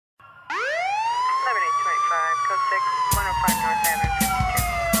105 North Avenue 52.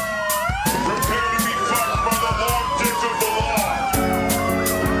 Prepare to be fucked by the long dick of the law.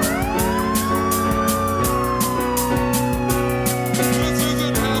 This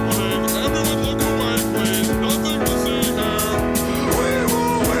isn't happening. Everyone look away, please. Nothing to see here.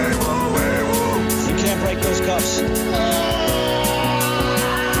 You can't break those cuffs.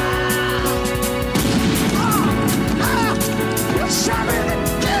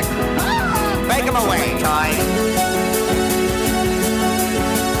 Make him away, Toy.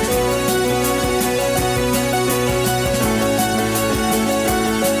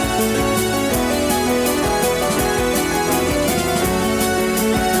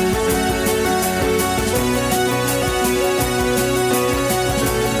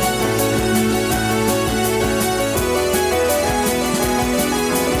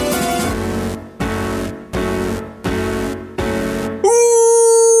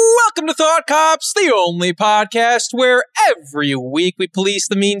 Welcome to Thought Cops, the only podcast where every week we police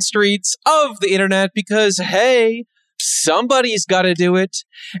the mean streets of the internet because, hey, somebody's got to do it.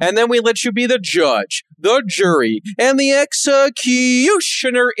 And then we let you be the judge, the jury, and the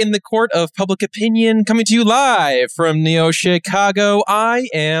executioner in the court of public opinion. Coming to you live from Neo Chicago, I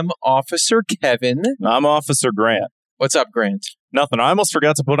am Officer Kevin. I'm Officer Grant. What's up, Grant? Nothing. I almost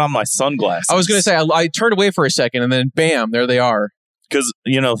forgot to put on my sunglasses. I was going to say, I turned away for a second, and then bam, there they are. Because,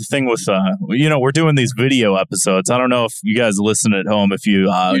 the thing with, we're doing these video episodes. I don't know if you guys listen at home, if you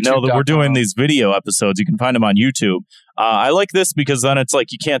know that we're doing these video episodes. You can find them on YouTube. I like this because then it's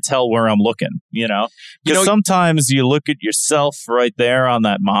like you can't tell where I'm looking, Because sometimes you look at yourself right there on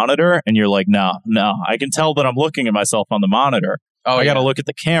that monitor, and you're like, no, I can tell that I'm looking at myself on the monitor. I got to look at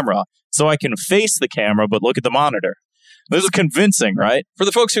the camera. So I can face the camera, but look at the monitor. This is convincing, right? For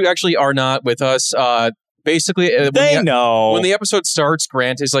the folks who actually are not with us, basically, know. When the episode starts,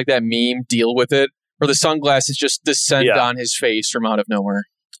 Grant is like that meme, deal with it, where the sunglasses just descend on his face from out of nowhere.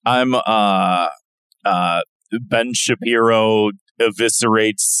 I'm Ben Shapiro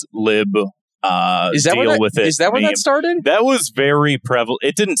eviscerates lib Is that deal with it. Is that where meme. that started? That was very prevalent.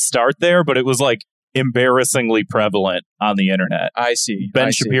 It didn't start there, but it was like embarrassingly prevalent on the internet. I see.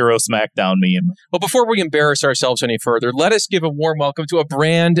 Ben Shapiro SmackDown meme. Well, before we embarrass ourselves any further, let us give a warm welcome to a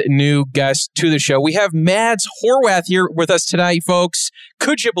brand new guest to the show. We have Mads Horwath here with us tonight, folks.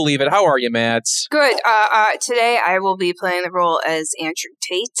 Could you believe it? How are you, Mads? Good. Today I will be playing the role as Andrew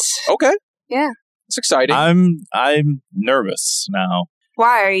Tate. Okay. Yeah. It's exciting. I'm nervous now.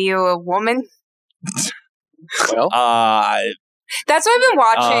 Why? Are you a woman? Well, that's what I've been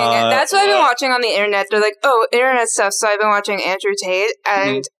watching. That's what I've been watching on the internet. They're like, oh, internet stuff. So I've been watching Andrew Tate.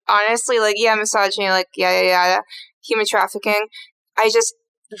 And honestly, misogyny, yada, human trafficking.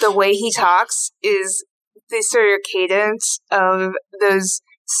 The way he talks is the sort of cadence of those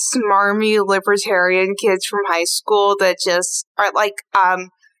smarmy libertarian kids from high school that just are like,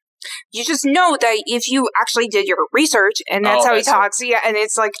 you just know that if you actually did your research, and that's how he talks. Yeah, and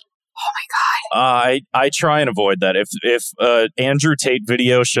it's like, oh my God. I try and avoid that. If Andrew Tate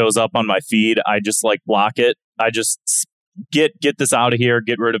video shows up on my feed, I just block it. I just get this out of here.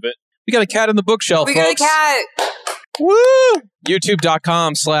 Get rid of it. we got a cat on the bookshelf, We folks. got a cat. Woo!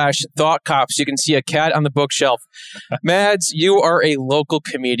 YouTube.com/ThoughtCops. You can see a cat on the bookshelf. Mads, you are a local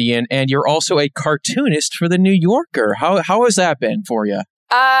comedian, and you're also a cartoonist for The New Yorker. How has that been for you?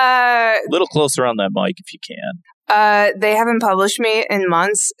 A little closer on that mic if you can. They haven't published me in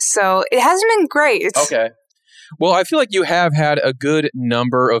months, so it hasn't been great. Okay. Well, I feel like you have had a good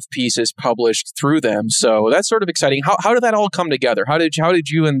number of pieces published through them, so that's sort of exciting. How did that all come together? How did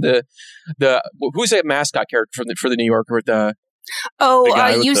you and the who's that mascot character for the New Yorker with the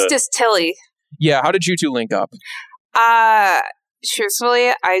guy with Eustace Tilley. Yeah, how did you two link up? Truthfully,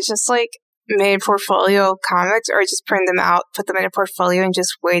 I just made a portfolio of comics, or just print them out, put them in a portfolio, and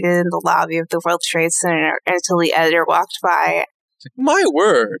just waited in the lobby of the World Trade Center until the editor walked by. My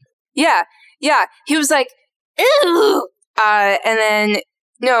word. Yeah. He was like, ew! And then,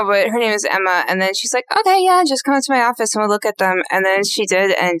 no, but her name is Emma, and then she's like, okay, yeah, just come into my office and we'll look at them. And then she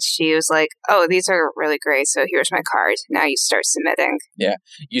did, and she was like, oh, these are really great, so here's my card. Now you start submitting. Yeah.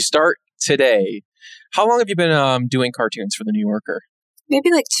 You start today. How long have you been doing cartoons for The New Yorker? Maybe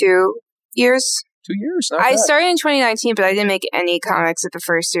 2 years. 2 years. Not I bad. started in 2019, but I didn't make any comics at the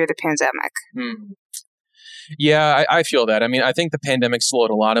first year of the pandemic. Yeah, I feel that. I mean, I think the pandemic slowed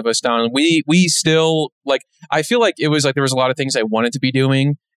a lot of us down. We still, I feel like it was there was a lot of things I wanted to be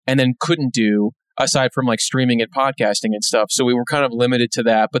doing and then couldn't do aside from streaming and podcasting and stuff. So we were kind of limited to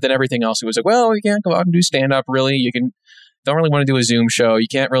that. But then everything else, it was well, you can't go out and do stand-up, really. You don't really want to do a Zoom show. You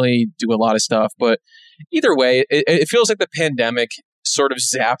can't really do a lot of stuff. But either way, it feels like the pandemic sort of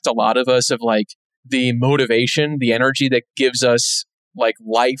zapped a lot of us of the motivation, the energy that gives us like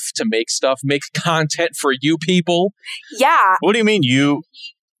life to make stuff, make content for you people. Yeah. What do you mean you?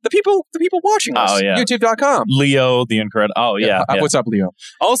 The people watching us. Oh, yeah. YouTube.com. Leo, the incredible. Oh, yeah. What's up, Leo?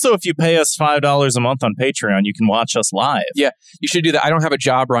 Also, if you pay us $5 a month on Patreon, you can watch us live. Yeah, you should do that. I don't have a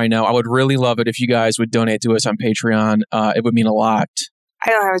job right now. I would really love it if you guys would donate to us on Patreon. It would mean a lot.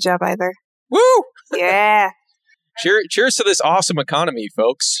 I don't have a job either. Woo! Yeah. Cheers to this awesome economy,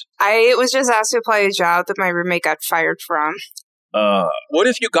 folks. I was just asked to apply a job that my roommate got fired from. What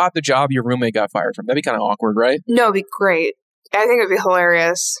if you got the job your roommate got fired from? That'd be kind of awkward, right? No, it'd be great. I think it'd be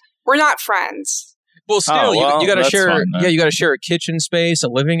hilarious. We're not friends. Well, still, you got to share. Fine, you got to share a kitchen space, a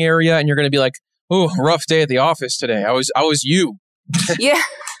living area, and you're going to be like, "Oh, rough day at the office today. I was you." Yeah,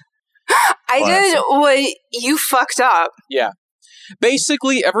 I did what you fucked up. Yeah,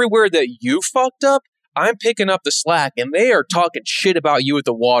 basically everywhere that you fucked up, I'm picking up the slack, and they are talking shit about you at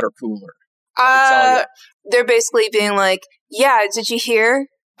the water cooler. They're basically being like, "Yeah, did you hear?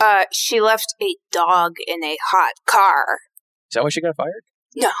 She left a dog in a hot car." Is that why she got fired?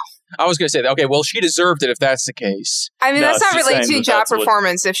 No. I was going to say that. Okay, well, she deserved it if that's the case. I mean, No, that's not she's related saying to that job that's what-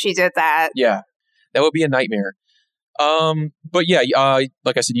 performance if she did that. Yeah, that would be a nightmare. But yeah,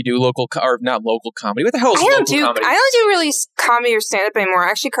 like I said, you do local or not local comedy. What the hell is local comedy? I don't do really comedy or stand up anymore.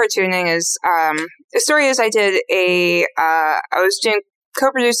 Actually, cartooning is. The story is, I was doing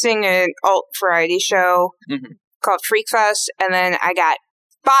co-producing an alt variety show called Freak Fest, and then I got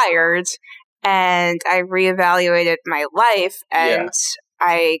fired, and I reevaluated my life, and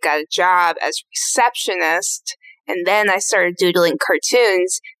I got a job as receptionist, and then I started doodling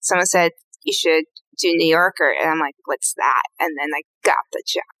cartoons. Someone said, "You should do New Yorker," and I'm like, "What's that?" And then I got the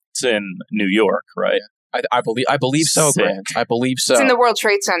job. It's in New York, right? I believe so, Sick. Grant. I believe so. It's in the World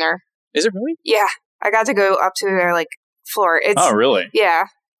Trade Center. Is it really? Yeah, I got to go up to their floor. It's Oh, really? yeah,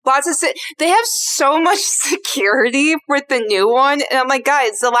 lots of they have so much security with the new one, and I'm like,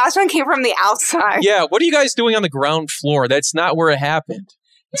 guys, the last one came from the outside. Yeah. What are you guys doing on the ground floor? That's not where it happened.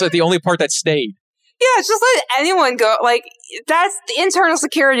 It's like the only part that stayed. Yeah, just let anyone go. Like, that's the internal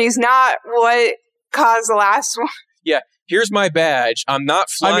security is not what caused the last one. Yeah. Here's my badge. I'm not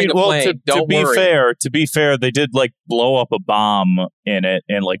flying a plane. Don't worry. To be fair, they did blow up a bomb in it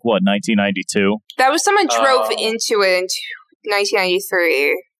in 1992. That was someone drove into it in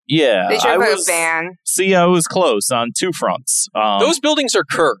 1993. Yeah, They drove a van. See, I was close on two fronts. Those buildings are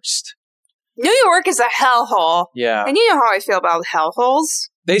cursed. New York is a hellhole. Yeah. And you know how I feel about hellholes.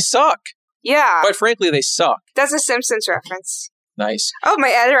 They suck. Yeah. Quite frankly, they suck. That's a Simpsons reference. Nice. Oh, my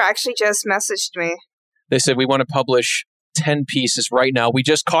editor actually just messaged me. They said, we want to publish 10 pieces right now. We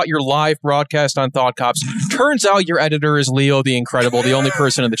just caught your live broadcast on Thought Cops. Turns out your editor is Leo the Incredible, the only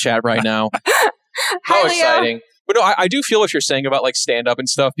person in the chat right now. How Hi, exciting. Leo. But no, I do feel what you're saying about stand-up and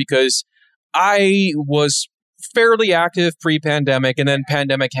stuff, because I was fairly active pre-pandemic, and then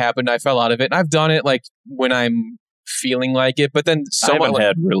pandemic happened. I fell out of it. And I've done it when I'm feeling like it, but then I haven't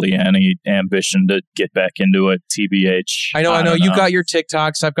had really any ambition to get back into it, TBH. I know. You've got your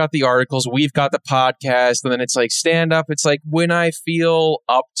TikToks, I've got the articles, we've got the podcast, and then it's stand up. It's when I feel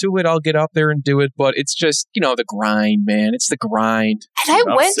up to it, I'll get up there and do it, but it's just, the grind, man. It's the grind. And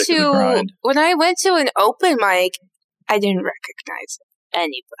when I went to an open mic, I didn't recognize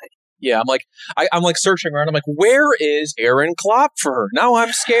anybody. Yeah, I'm searching around. I'm like, where is Aaron Klopfer? Now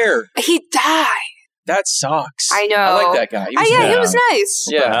I'm scared. He died. That sucks. I know. I like that guy. He was nice.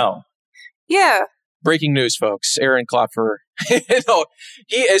 Yeah. Yeah. Breaking news, folks. Aaron Klopfer. No,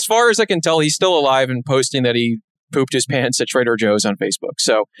 as far as I can tell, he's still alive and posting that he pooped his pants at Trader Joe's on Facebook.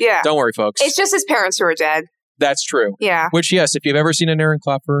 So don't worry, folks. It's just his parents who are dead. That's true. Yeah. Which, yes, if you've ever seen an Aaron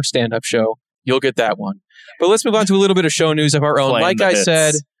Klopfer stand-up show, you'll get that one. But let's move on to a little bit of show news of our own. Like I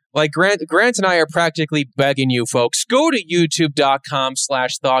said, Grant and I are practically begging you, folks, go to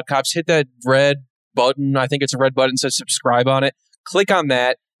youtube.com/thoughtcops, hit that red button. I think it's a red button that says subscribe on it. Click on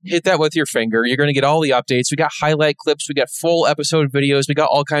that. Hit that with your finger. You're going to get all the updates. We got highlight clips. We got full episode videos. We got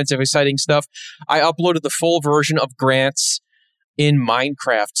all kinds of exciting stuff. I uploaded the full version of Grant's In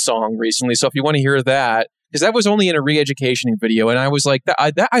Minecraft song recently. So if you want to hear that, because that was only in a re-education video, and I was like,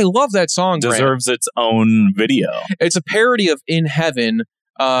 I love that song. Deserves its own video. It's a parody of In Heaven,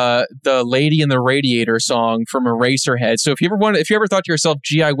 the Lady in the Radiator song from Eraserhead. So if you ever thought to yourself,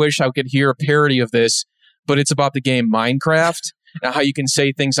 gee, I wish I could hear a parody of this, but it's about the game Minecraft and how you can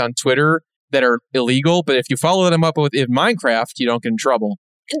say things on Twitter that are illegal, but if you follow them up with in Minecraft, you don't get in trouble.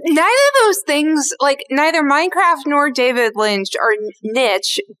 Neither of those things, neither Minecraft nor David Lynch are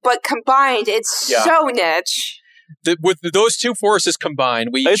niche, but combined, it's so niche. With those two forces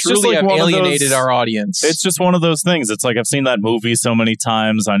combined, we it's truly have alienated our audience. It's just one of those things. It's I've seen that movie so many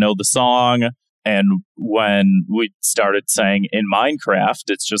times. I know the song. And when we started saying in Minecraft,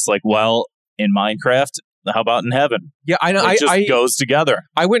 it's just like, well, in Minecraft, how about in heaven? Yeah, I know. It just goes together.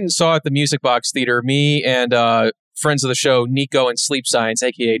 I went and saw at the Music Box Theater. Me and friends of the show, Nico and Sleep Science,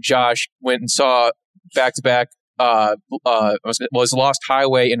 aka Josh, went and saw back-to-back was Lost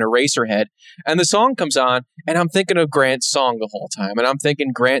Highway and Eraserhead, and the song comes on, and I'm thinking of Grant's song the whole time, and I'm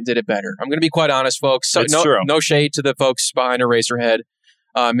thinking Grant did it better. I'm going to be quite honest, folks. So, It's true. No shade to the folks behind Eraserhead.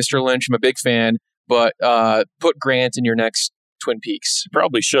 Mr. Lynch, I'm a big fan, but put Grant in your next Twin Peaks.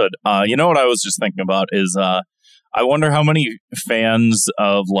 Probably should. You know what I was just thinking about is I wonder how many fans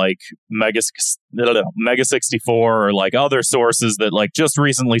of like Mega 64 or like other sources that like just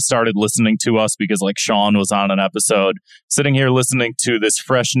recently started listening to us because like Sean was on an episode, sitting here listening to this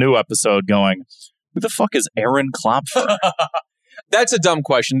fresh new episode going, who the fuck is Aaron Klopfer? That's a dumb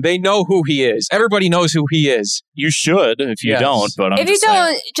question. They know who he is. Everybody knows who he is. You should if you Yes. don't, but I'm If you just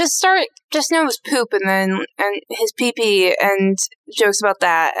saying. don't, just know his poop and his pee-pee and jokes about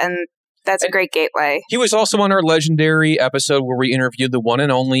that, and that's a great gateway. He was also on our legendary episode where we interviewed the one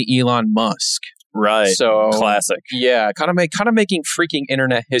and only Elon Musk. Right. So Classic. Yeah, kind of making freaking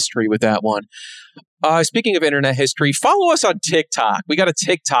internet history with that one. Speaking of internet history, follow us on TikTok. We got a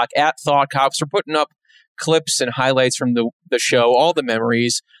TikTok at Thought Cops. We're putting up clips and highlights from the show, all the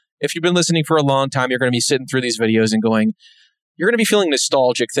memories. If you've been listening for a long time, you're going to be sitting through these videos and going, you're going to be feeling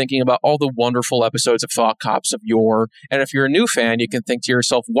nostalgic thinking about all the wonderful episodes of Thought Cops of yore. And if you're a new fan, you can think to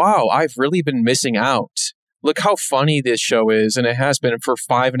yourself, wow, I've really been missing out. Look how funny this show is, and it has been for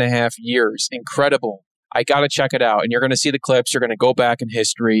 5.5 years. Incredible. I got to check it out. And you're going to see the clips. You're going to go back in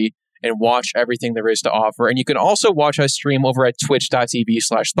history and watch everything there is to offer. And you can also watch us stream over at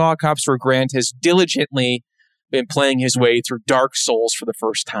twitch.tv/ThoughtCops, where Grant has diligently been playing his way through Dark Souls for the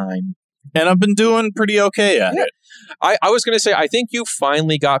first time. And I've been doing pretty okay at it. I was going to say, I think you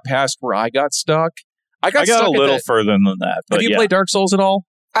finally got past where I got stuck. I got a stuck little further than that. But Have you yeah. played Dark Souls at all?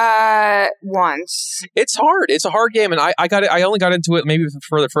 Once. It's hard. It's a hard game, and I only got into it maybe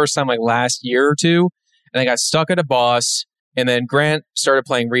for the first time like last year or two, and I got stuck at a boss. And then Grant started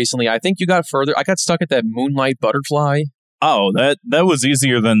playing recently. I think you got further. I got stuck at that Moonlight Butterfly. Oh, that was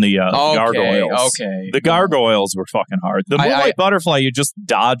easier than the gargoyles. Okay. The gargoyles were fucking hard. The Moonlight Butterfly, you just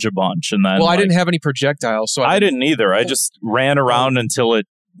dodge a bunch, and then. Well, I didn't have any projectiles, so I didn't either. I just ran around until it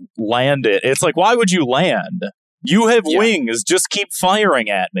landed. It's like, why would you land? You have wings. Just keep firing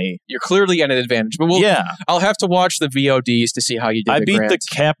at me. You're clearly at an advantage. But I'll have to watch the VODs to see how you did. I beat Grant. the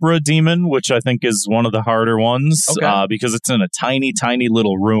Capra Demon, which I think is one of the harder ones, because it's in a tiny, tiny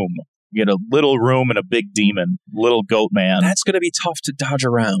little room. You get a little room and a big demon, little goat man. That's going to be tough to dodge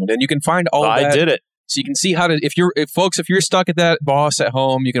around, and you can find all of that. I did it. So you can see how to, if you're stuck at that boss at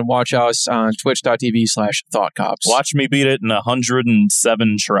home, you can watch us on twitch.tv/ThoughtCops. Watch me beat it in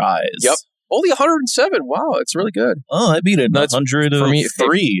 107 tries. Yep. Only 107. Wow, it's really good. Oh, I beat it in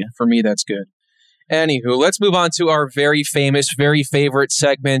 103. For me, that's good. Anywho, let's move on to our very famous, very favorite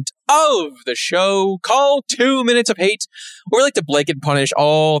segment of the show called 2 Minutes of Hate, where we like to blanket punish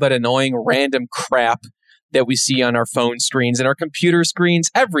all that annoying random crap that we see on our phone screens and our computer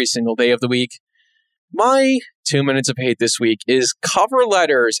screens every single day of the week. My 2 minutes of hate this week is cover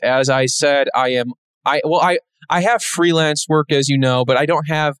letters. As I said, I have freelance work, as you know, but I don't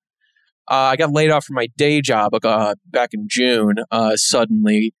have. I got laid off from my day job back in June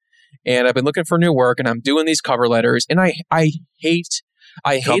suddenly, and I've been looking for new work. And I'm doing these cover letters, and I hate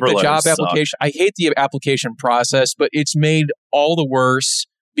the job application. I hate the application process, but it's made all the worse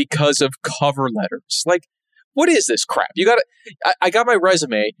because of cover letters. Like, what is this crap? I got my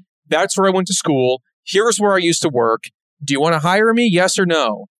resume. That's where I went to school. Here's where I used to work. Do you want to hire me? Yes or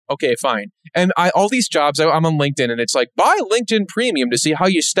no? Okay, fine. And all these jobs, I'm on LinkedIn, and it's like, buy LinkedIn Premium to see how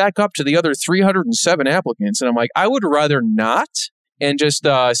you stack up to the other 307 applicants. And I'm like, I would rather not, and just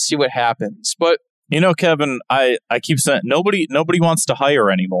see what happens. But you know, Kevin, I keep saying nobody wants to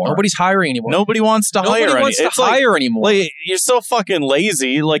hire anymore. Nobody's hiring anymore. Nobody wants to hire anymore. Like, you're so fucking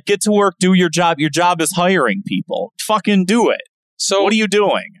lazy. Like, get to work, do your job. Your job is hiring people. Fucking do it. So what are you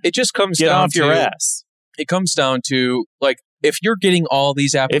doing? It just comes Get down off your ass. It comes down to, like, if you're getting all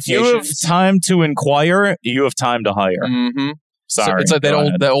these applications, if you have time to inquire, you have time to hire. Mm-hmm. Sorry, so it's like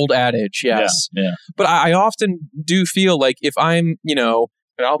that old adage. Yes. Yeah. But I often do feel like if I'm, and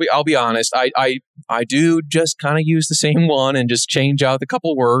I'll be honest, I do just kind of use the same one and just change out the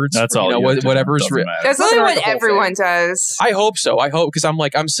couple words. That's all. Whatever's written. That's only what everyone does. I hope so. I hope, because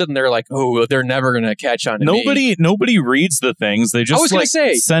I'm sitting there like, oh, they're never gonna catch on to me. Nobody reads the things. They just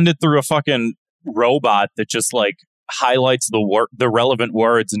send it through a fucking robot that just like highlights the relevant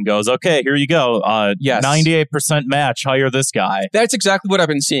words and goes, okay, here you go. Yes. 98% match, hire this guy. That's exactly what I've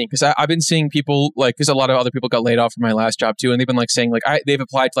been seeing, because I've been seeing people, like, because a lot of other people got laid off from my last job too, and they've been like saying, like, they've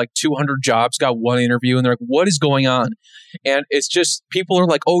applied to like 200 jobs, got one interview, and they're like, what is going on? And it's just, people are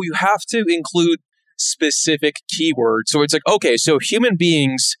like, oh, you have to include specific keywords. So it's like, okay, so human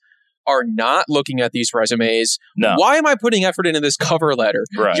beings are not looking at these resumes. No. Why am I putting effort into this cover letter?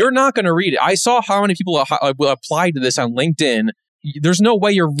 Right. You're not going to read it. I saw how many people applied to this on LinkedIn. There's no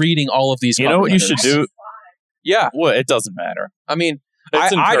way you're reading all of these. You know what letters. you should do? Yeah. Well, it doesn't matter. I mean,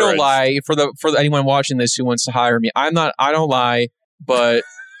 It's I don't encouraged. lie for anyone watching this who wants to hire me. I don't lie, but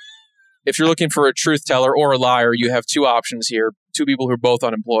if you're looking for a truth teller or a liar, you have two options here. Two people who are both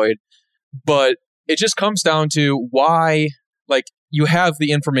unemployed. But it just comes down to why, like, you have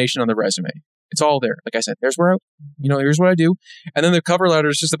the information on the resume. It's all there. Like I said, here's what I do. And then the cover letter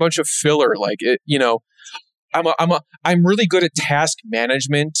is just a bunch of filler. Like, I'm really good at task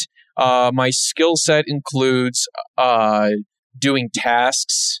management. My skill set includes doing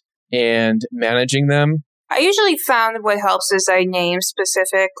tasks and managing them. I usually found what helps is I name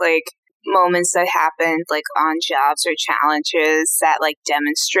specific, like, moments that happened, like, on jobs or challenges that, like,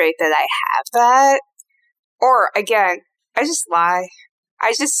 demonstrate that I have that. Or, again, I just lie.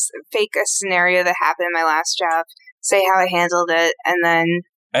 I just fake a scenario that happened in my last job, say how I handled it, and then...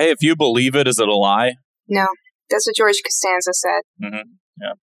 Hey, if you believe it, is it a lie? No. That's what George Costanza said. Mm-hmm.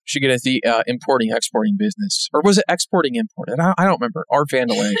 Yeah. Should get at the importing-exporting business. Or was it exporting-import? I don't remember. Art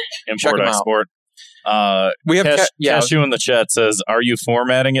Vandalay. Check 'em out. Export. We have Cashew in the chat says, are you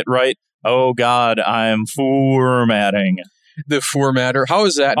formatting it right? Oh, God, I'm formatting. The formatter. How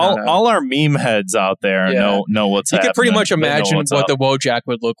is that? All our meme heads out there know what's happening. You can pretty much They know imagine what's what up. the Wojak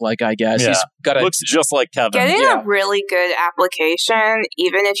would look like, I guess. Yeah. He's got a... Looks just like Kevin. Getting a really good application,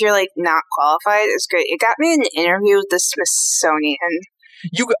 even if you're, like, not qualified, is great. It got me an interview with the Smithsonian.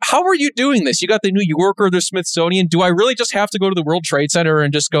 How are you doing this? You got the New Yorker, the Smithsonian. Do I really just have to go to the World Trade Center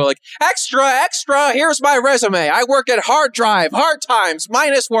and just go like, extra, here's my resume. I work at Hard Drive, Hard Times,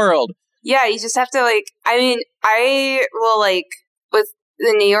 Minus World. Yeah, you just have to, like, I mean, I will, like, with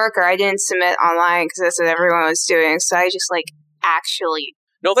the New Yorker, I didn't submit online because that's what everyone was doing. So I just, like, actually.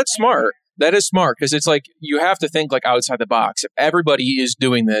 No, that's smart. That is smart because it's like you have to think like outside the box. If everybody is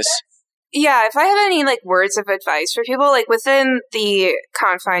doing this. Yeah, if I have any, like, words of advice for people, like, within the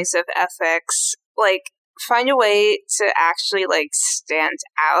confines of ethics, like, find a way to actually, like, stand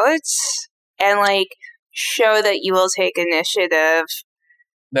out and, like, show that you will take initiative.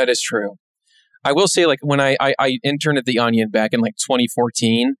 That is true. I will say, like, when I interned at The Onion back in, like,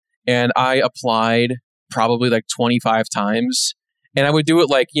 2014, and I applied probably, like, 25 times, and I would do it,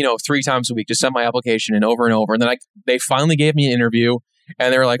 like, 3 times a week, just send my application in over and over, and then they finally gave me an interview,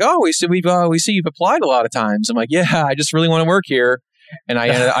 and they were like, oh, we see you've applied a lot of times. I'm like, yeah, I just really want to work here, and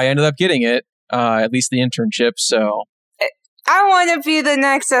I ended up getting it, at least the internship, so... I want to be the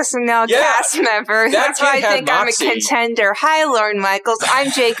next SNL cast member. That's why I think I'm a contender. Hi, Lorne Michaels.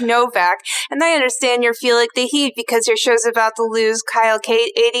 I'm Jake Novak, and I understand you feel like the Heat because your show's about to lose Kyle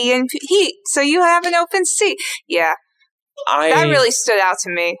Kate, 80, and Heat. So you have an open seat. Yeah. That really stood out to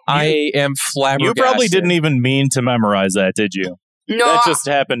me. I am flabbergasted. You probably didn't even mean to memorize that, did you? No. That just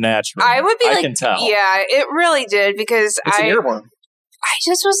happened naturally. I would be I can tell. Yeah, it really did because it's an earworm. I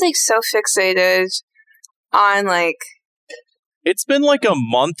just was like so fixated on like... It's been like a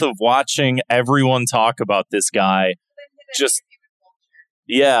month of watching everyone talk about this guy. I've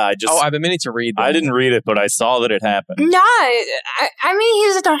been meaning to read that. I didn't read it, but I saw that it happened. No, I mean,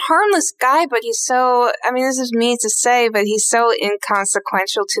 he's a harmless guy, but he's so, I mean, this is mean to say, but he's so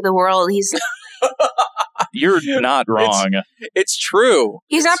inconsequential to the world. He's... You're not wrong. It's true.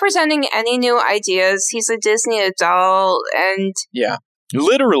 He's not presenting any new ideas. He's a Disney adult, and... Yeah.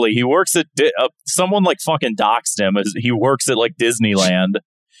 Literally, he works at someone like fucking doxed him. He works at like Disneyland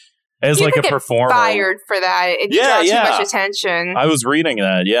as like a performer. Fired for that. It got too much attention. I was reading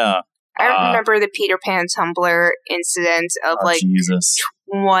that. Yeah, I remember the Peter Pan Tumblr incident of Jesus.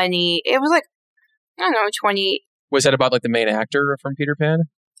 20. It was like 20. Was that about like the main actor from Peter Pan?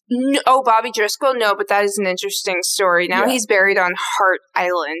 No, Bobby Driscoll? No, but that is an interesting story. Now he's buried on Hart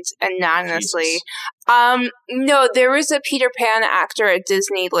Island, anonymously. No, there was a Peter Pan actor at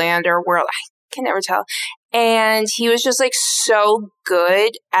Disneyland or World. I can never tell. And he was just like so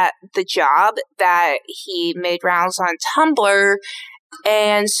good at the job that he made rounds on Tumblr.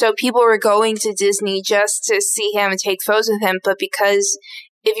 And so people were going to Disney just to see him and take photos with him. But because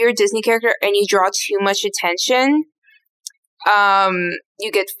if you're a Disney character and you draw too much attention,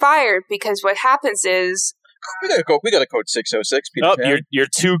 you get fired because what happens is We got a code 606. Peter Oh, Pan. you're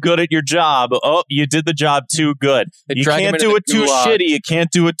too good at your job. Oh, you did the job too good. You can't do it too shitty. You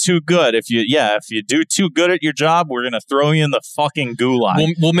can't do it too good. If you do too good at your job, we're gonna throw you in the fucking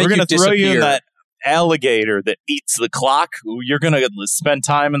gulag. We'll make we're gonna you throw disappear. you in that alligator that eats the clock. You're gonna spend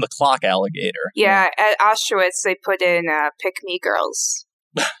time in the clock alligator. Yeah, at Auschwitz they put in pick me girls.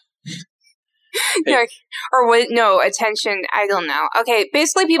 Hey. Or what? No, attention. I don't know. Okay,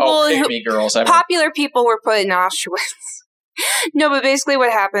 basically people pick me girls. popular people were put in Auschwitz. No, but basically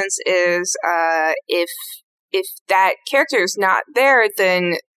what happens is if that character is not there,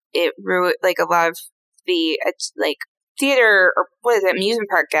 then it ruins like a lot of the like theater or what is it, amusement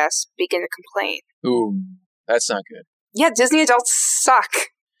park guests begin to complain. Ooh, that's not good. Yeah, Disney adults suck.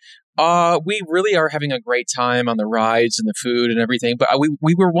 We really are having a great time on the rides and the food and everything, but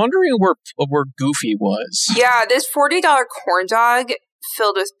we were wondering where Goofy was. Yeah, this $40 corn dog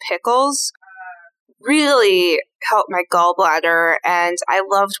filled with pickles really helped my gallbladder, and I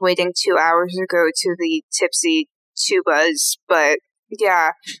loved waiting 2 hours to go to the Tipsy Tubas, but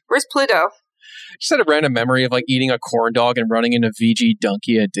yeah, where's Pluto? Just had a random memory of like eating a corn dog and running into VG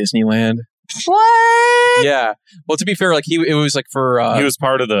Donkey at Disneyland. What? Yeah. Well, to be fair, like it was like for he was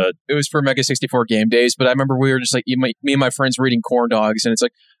part of the. It was for Mega 64 game days, but I remember we were just like me and my friends were eating corn dogs, and it's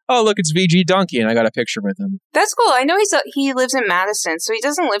like, oh look, it's VG Donkey, and I got a picture with him. That's cool. I know he lives in Madison, so he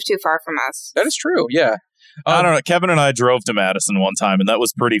doesn't live too far from us. That is true. Yeah. I don't know. Kevin and I drove to Madison one time, and that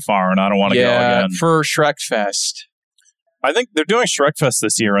was pretty far, and I don't want to go again. For Shrek Fest. I think they're doing Shrek Fest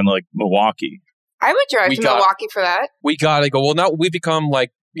this year in like Milwaukee. I would drive to Milwaukee for that. We gotta go. Well, now we've become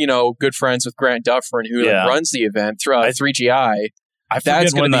like, good friends with Grant Dufferin, who runs the event through 3GI. I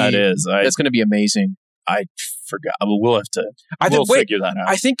forget when that is. That's going to be amazing. I forgot. We'll have to. We'll figure that out.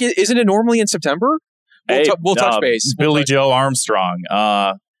 I think isn't it normally in September? We'll touch base. Billy Joe Armstrong.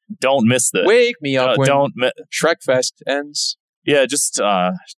 Don't miss this. Wake me up when don't Shrek Fest ends. Yeah, just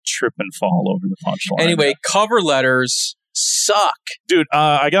trip and fall over the punchline. Anyway, cover letters suck, dude.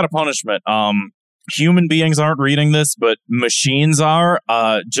 I got a punishment. Human beings aren't reading this, but machines are.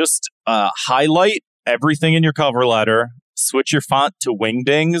 Just highlight everything in your cover letter, switch your font to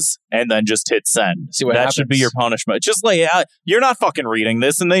Wingdings, and then just hit send. See what happens. That should be your punishment. Just like, you're not fucking reading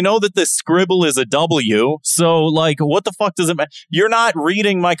this, and they know that this scribble is a W, so, like, what the fuck does it matter? You're not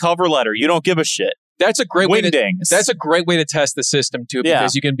reading my cover letter. You don't give a shit. That's a great way Wingdings. That's a great way to test the system, too,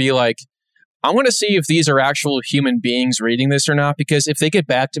 because you can be like, I want to see if these are actual human beings reading this or not, because if they get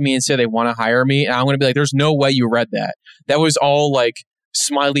back to me and say they want to hire me, I'm going to be like, there's no way you read that. That was all, like,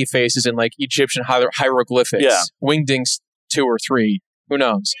 smiley faces and, like, Egyptian hieroglyphics. Yeah. Wingdings 2 or 3. Who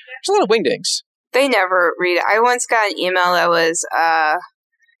knows? There's a lot of Wingdings. They never read it. I once got an email that was,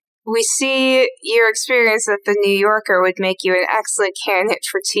 we see your experience at the New Yorker would make you an excellent candidate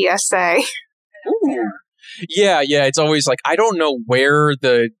for TSA. Ooh. Yeah. It's always like, I don't know where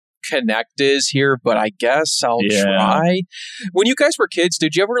the connect is here, but I guess I'll try. When you guys were kids,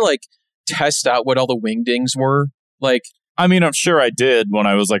 did you ever, like, test out what all the Wingdings were? Like, I mean, I'm sure I did when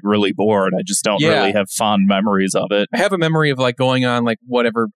I was, like, really bored. I just don't really have fond memories of it. I have a memory of, like, going on, like,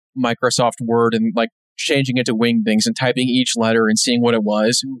 whatever Microsoft Word and, like, changing it to Wingdings and typing each letter and seeing what it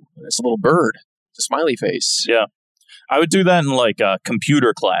was. Ooh, it's a little bird. It's a smiley face. Yeah. I would do that in, like, a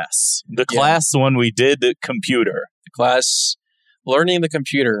computer class. The class when we did the computer. The class learning the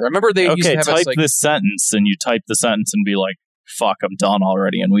computer. I remember they used to have type us, like, this sentence, and you type the sentence and be like, fuck, I'm done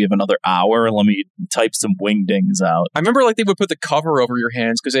already, and we have another hour. Let me type some Wingdings out. I remember, like, they would put the cover over your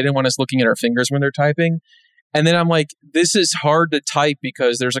hands because they didn't want us looking at our fingers when they're typing. And then I'm like, this is hard to type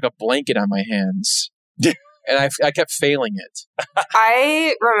because there's, like, a blanket on my hands. And I kept failing it.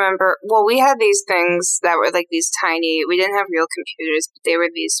 I remember, well, we had these things that were like these tiny, we didn't have real computers, but they were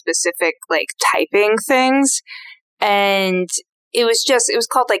these specific, like, typing things. And it was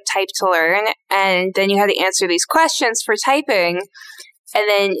called, like, Type to Learn. And then you had to answer these questions for typing. And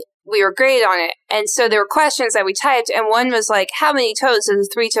then we were graded on it. And so there were questions that we typed. And one was like, how many toes does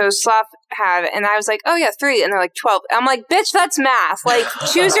a 3-toed sloth have? And I was like, oh, yeah, 3. And they're like, 12. I'm like, bitch, that's math. Like,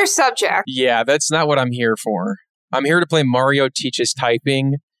 choose your subject. Yeah, that's not what I'm here for. I'm here to play Mario Teaches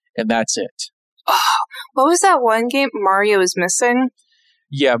Typing, and that's it. Oh, what was that one game Mario is missing?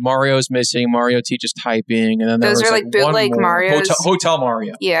 Yeah, Mario's missing. Mario Teaches Typing, and then those are like bootleg Mario's. Hotel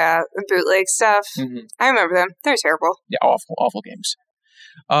Mario. Yeah, the bootleg stuff. Mm-hmm. I remember them. They're terrible. Yeah, awful games.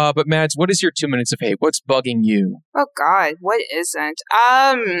 But Mads, what is your 2 minutes of hate? What's bugging you? Oh God, what isn't?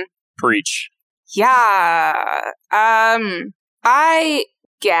 Preach. Yeah. I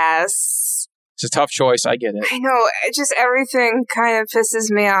guess. It's a tough choice. I get it. I know. Just everything kind of pisses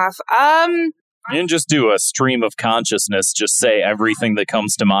me off. You can just do a stream of consciousness. Just say everything that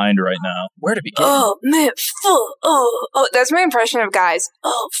comes to mind right now. Where to begin? Oh man, fuck. Oh, that's my impression of guys.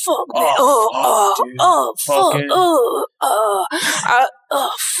 Oh fuck, man. Fuck. Fucking-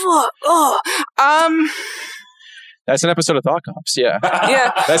 Fuck. That's an episode of Thought Cops. Yeah,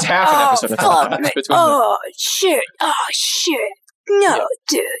 Yeah. that's half an episode of Thought Fuck, Cops. man. Between Shit. No,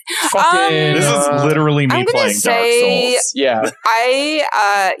 dude. fucking. This is literally me I'm gonna playing say- Dark Souls. Yeah,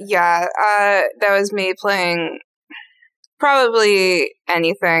 That was me playing probably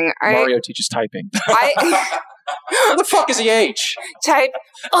anything. Mario teaches typing. I What the fuck is the H? type.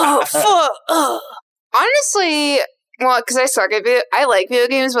 Fuck. Honestly, well, because I suck at I like video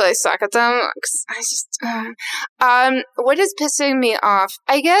games, but I suck at them. 'Cause I just. What is pissing me off?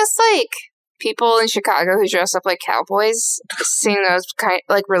 I guess like people in Chicago who dress up like cowboys. Seeing those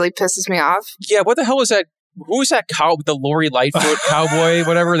really pisses me off. Yeah, what the hell was that? Who was that cow? The Lori Lightfoot cowboy,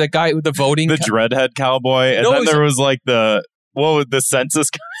 whatever. The guy with the voting. The dreadhead cowboy, and No, then it was- there was like the census.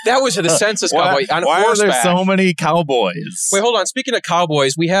 That was the census cowboy on why are horseback. there so many cowboys? Wait, hold on. Speaking of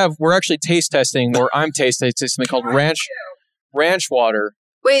cowboys, we're actually taste testing, or I'm taste testing something called ranch water.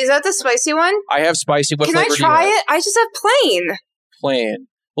 Wait, is that the spicy one? I have spicy. What Can I flavor try do you have? it? I just have plain. Plain.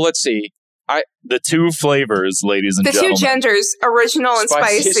 Well, let's see. The two flavors, ladies and The gentlemen. two genders, original and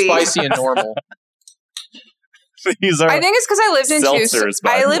spicy. Spicy and normal. These are. I think it's because I lived in Tucson. seltzers,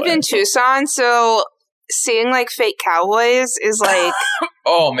 by I the lived way. in Tucson, so seeing like fake cowboys is like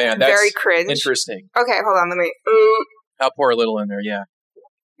Oh man, that's very cringe. interesting. Okay, hold on. Let me. I'll pour a little in there. Yeah,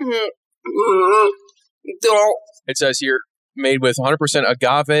 it says here made with 100%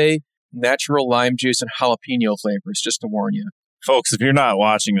 agave, natural lime juice, and jalapeno flavors. Just to warn you. Folks, if you're not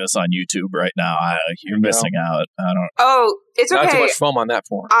watching this on YouTube right now, you're missing out. I don't. Oh, it's Not too okay. much foam on that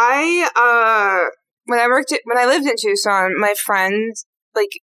form. When I lived in Tucson, my friends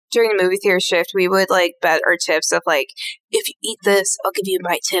during the movie theater shift, we would bet our tips of if you eat this, I'll give you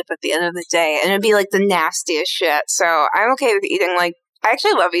my tip at the end of the day, and it'd be the nastiest shit. So I'm okay with eating I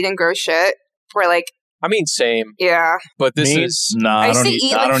actually love eating gross shit. Where I mean, same, yeah, but this Me? is No, I I used don't to eat.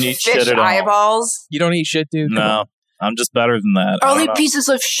 eat I don't eat fish shit at all. eyeballs. you don't eat shit, dude. Come on. No, I'm just better than that. I I'll don't eat know. pieces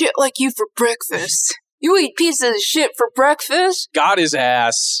of shit like you for breakfast. You eat pieces of shit for breakfast? God his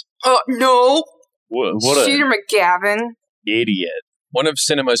ass. No. What Shooter an McGavin. idiot! One of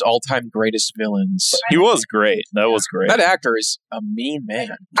cinema's all-time greatest villains. He was great. That was great. That actor is a mean man.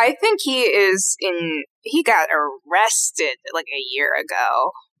 I think he got arrested a year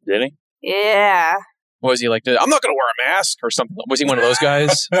ago. Did he? Yeah. Was he like, I'm not going to wear a mask or something? Was he one of those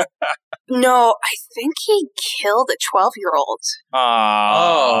guys? No, I think he killed a 12-year-old.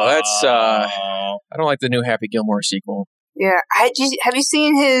 Oh, that's, I don't like the new Happy Gilmore sequel. Yeah. Have you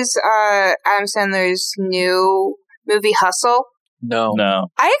seen his Adam Sandler's new movie Hustle? No. No.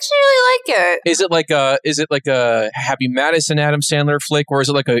 I actually really like it. Is it like a Happy Madison Adam Sandler flick, or is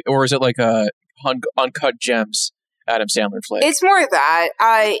it like a Uncut Gems Adam Sandler flick? It's more that.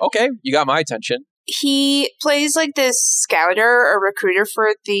 Okay, you got my attention. He plays this scouter or recruiter for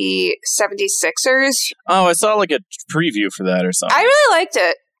the 76ers. Oh, I saw a preview for that or something. I really liked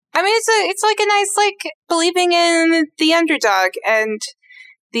it. I mean, it's a nice believing in the underdog, and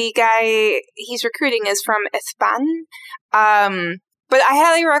the guy he's recruiting is from Espan. But I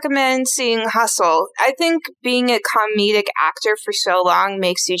highly recommend seeing Hustle. I think being a comedic actor for so long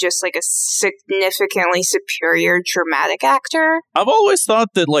makes you just a significantly superior dramatic actor. I've always thought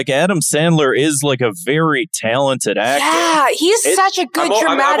that Adam Sandler is a very talented actor. Yeah, he's such a good I'm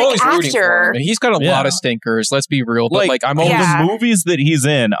dramatic always rooting for actor. him. He's got a lot of stinkers. Let's be real, but I'm always Yeah. The movies that he's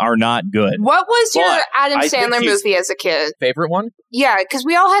in are not good. What was your But Adam I think Sandler he's- movie as a kid? favorite one. Yeah, because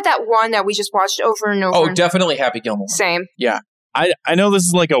we all had that one that we just watched over and over. Oh, and definitely Happy Gilmore. Same. I know this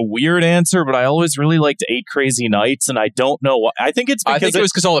is a weird answer, but I always really liked 8 Crazy Nights, and I don't know why. I think it's because I think it was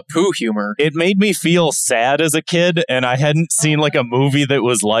because all the poo humor. it made me feel sad as a kid, and I hadn't seen a movie that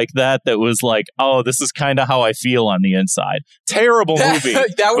was like that was oh, this is kind of how I feel on the inside. Terrible movie.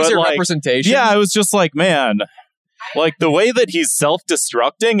 that was But, your representation. Yeah, I was just man, the way that he's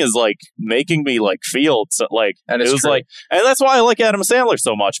self-destructing is making me feel That is it was true. and that's why I like Adam Sandler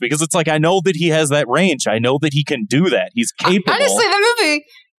so much, because it's I know that he has that range. I know that he can do that. He's capable. Honestly, the movie,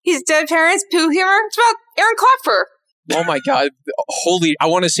 he's dead parents, poo humor. It's about Aaron Klopfer. Oh my god! Holy! I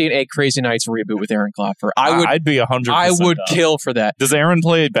want to see an 8 Crazy Nights reboot with Aaron Klopfer. I'd be 100%. I would down. kill for that. Does Aaron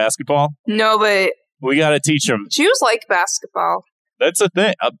play basketball? No, but We got to teach him. Jews like basketball. That's the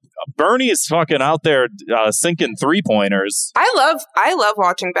thing. Bernie is fucking out there sinking 3-pointers. I love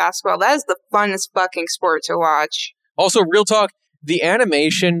watching basketball. That is the funnest fucking sport to watch. Also, real talk: the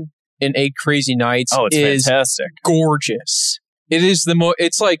animation in 8 Crazy Nights Oh, it's is fantastic. gorgeous. It is the most.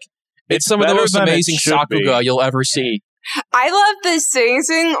 It's It's some of the better most than it amazing should Sakuga be. you'll ever see. I love this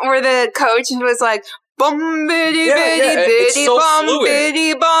singing where the coach was like, bum biddy Yeah, biddy yeah, it's biddy so bum fluid.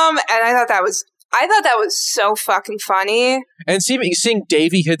 biddy bum, and I thought that was so fucking funny. And seeing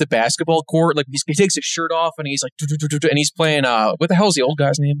Davey hit the basketball court, like he takes his shirt off and he's like, and he's playing, what the hell is the old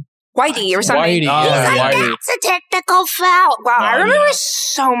guy's name? Whitey or something. Whitey, yeah, He's like, Whitey. that's a technical foul. Wow, I Oh, remember yeah.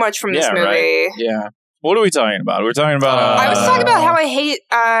 so much from this Yeah, movie. right. Yeah. What are we talking about? We're talking about. I was talking about how I hate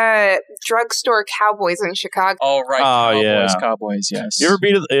drugstore cowboys in Chicago. Oh, right. Oh, Cowboys, yeah. Cowboys, yes. You ever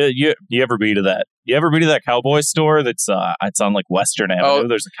been to you ever been to that? You ever been to that cowboy store that's it's on like Western Avenue? Oh,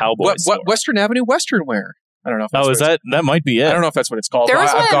 There's a cowboy store. What Western Avenue? Western wear? I don't know. If that's Oh, what is it's- that might be it? I don't know if that's what it's called. There was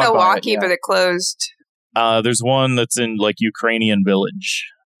I've one in gone by it, Milwaukee, yeah. but it closed. There's one that's in like Ukrainian Village.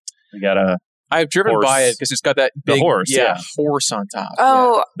 We got I've driven horse. by it because it's got that The big horse, yeah. horse on top.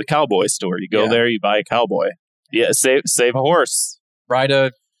 Oh, the cowboy store. You go Yeah. there, you buy a cowboy. Yeah, save a horse. Ride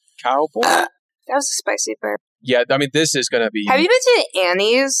a cowboy? that was a spicy burp. Yeah, I mean, this is going to be... Have you been to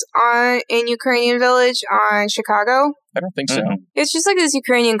Annie's in Ukrainian Village on Chicago? I don't think so. Mm-mm. It's just like this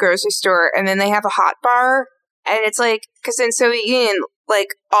Ukrainian grocery store, and then they have a hot bar, and it's like, because in Soviet Union, like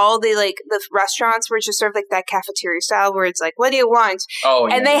all the restaurants were just sort of like that cafeteria style where it's like, what do you want? Oh,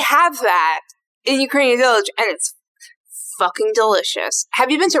 yeah. And they have that in Ukrainian Village, and it's fucking delicious.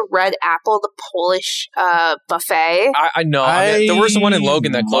 Have you been to Red Apple, the Polish buffet? I know. I mean, there was one in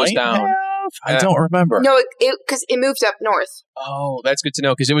Logan that closed might down. have. I don't remember. No, because it moved up north. Oh, that's good to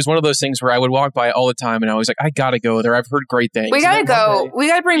know because it was one of those things where I would walk by it all the time and I was like, I gotta go there. I've heard great things. We gotta And then one go. day- We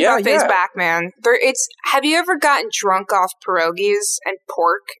gotta bring Yeah, buffets yeah. back, man. Have you ever gotten drunk off pierogies and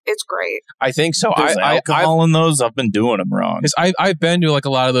pork? It's great. I think so. There's alcohol in those. I've been doing them wrong. Because I've been to like a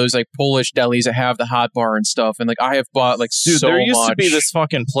lot of those like Polish delis that have the hot bar and stuff, and like I have bought like Dude, so there used much. to be this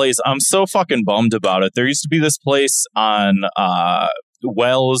fucking place. I'm so fucking bummed about it. There used to be this place on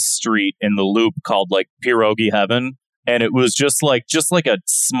Wells Street in the Loop called like Pierogi Heaven, and it was just like a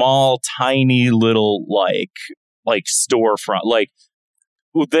small, tiny little like storefront. Like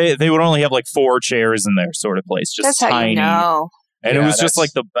they would only have like 4 chairs in there, sort of place. Just That's tiny. how you know. And Yeah, it was just that's-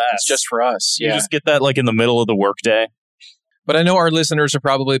 like the best. It's just for us. You Yeah. just get that like in the middle of the workday. But I know our listeners are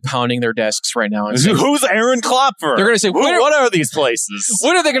probably pounding their desks right now. And saying, Who's Aaron Klopfer? They're gonna say, what are these places?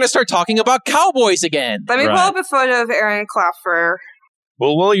 when are they going to start talking about cowboys again? Let me pull Right. up a photo of Aaron Klopfer.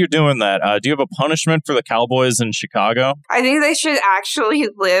 Well, while you're doing that, do you have a punishment for the Cowboys in Chicago? I think they should actually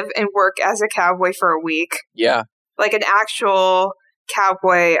live and work as a cowboy for a week. Yeah. Like an actual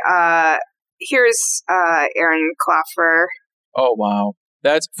cowboy. Here's Aaron Klopfer. Oh, wow.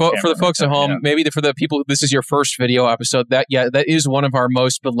 That's for the folks at home. Yeah. Maybe for the people, this is your first video episode. That is one of our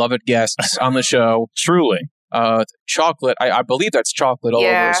most beloved guests on the show. Truly. Chocolate. I believe that's chocolate all over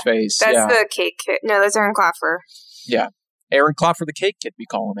Yeah, his face. That's yeah. the cake kid. No, that's Aaron Klopfer. Aaron Klopfer, the cake kid, we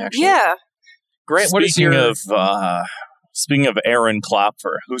call him actually. Yeah. Grant, what is your? Speaking of Aaron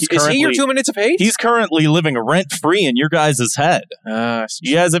Klopfer, who's Is currently he your 2 minutes of hate? he's currently living rent free in your guys' head.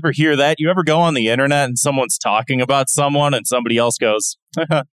 You guys ever hear that? You ever go on the internet and someone's talking about someone and somebody else goes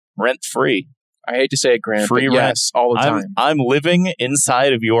rent free? I hate to say it, Grant. Free but rent. yes, all the time. I'm living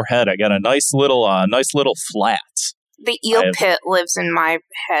inside of your head. I got a nice little flat. The eel I have- pit lives in my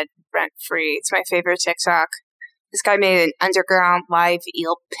head rent free. It's my favorite TikTok. This guy made an underground live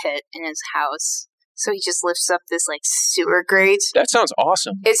eel pit in his house. So he just lifts up this like sewer grate. That sounds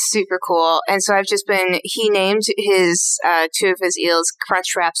awesome. It's super cool. And so he named his 2 of his eels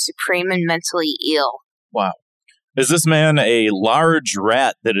Crunchwrap Supreme and Mentally Eel. Wow. Is this man a large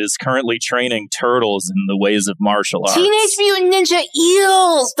rat that is currently training turtles in the ways of martial arts? Teenage Mutant Ninja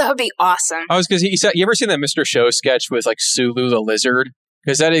Eels! That would be awesome. I was because he said, you ever seen that Mr. Show sketch with like Sulu the lizard?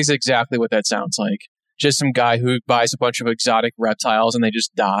 Because that is exactly what that sounds like. Just some guy who buys a bunch of exotic reptiles and they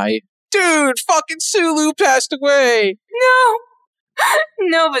just die. Dude, fucking Sulu passed away. No.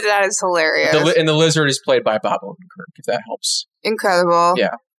 No, but that is hilarious. And the lizard is played by Bob Odenkirk, if that helps. Incredible.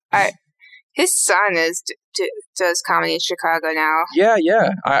 Yeah. His son does comedy in Chicago now. Yeah.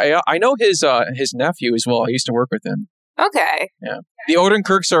 I know his nephew as well. I used to work with him. Okay. The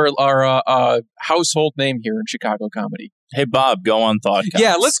Odenkirks are a household name here in Chicago comedy. Hey, Bob, go on Thought Cops.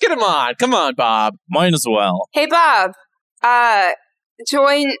 Yeah, let's get him on. Come on, Bob. Might as well. Hey, Bob.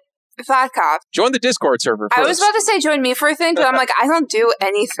 Join Thought Cop. Join the Discord server first. I was about to say join me for a thing, but I'm like, I don't do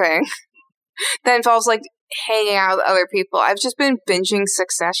anything that involves like hanging out with other people. I've just been binging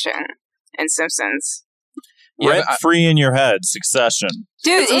Succession and Simpsons. Yeah, Rent free in your head. Succession.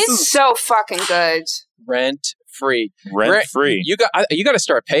 Dude, it's so fucking good. Rent free. Rent free. You got to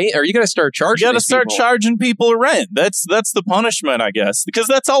start paying, or you got to start charging. You got to these start people. charging people rent. That's the punishment, I guess, because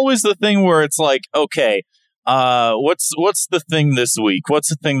that's always the thing where it's like, okay, What's the thing this week? What's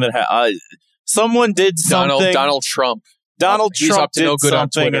the thing that someone did something? Donald Trump. He's Trump up to did no good something, on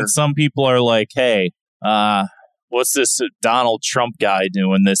Twitter, and some people are like, "Hey, what's this Donald Trump guy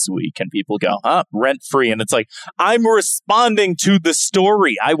doing this week?" And people go, rent free. And it's like, I'm responding to the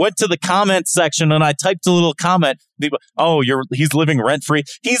story. I went to the comment section and I typed a little comment. People, he's living rent free.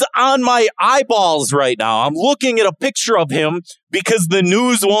 He's on my eyeballs right now. I'm looking at a picture of him because the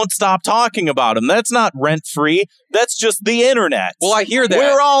news won't stop talking about him. That's not rent free. That's just the internet. Well, I hear that.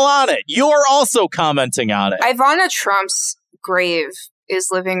 We're all on it. You're also commenting on it. Ivana Trump's grave is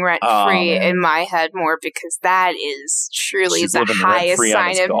living rent-free in my head more because that is truly She's the highest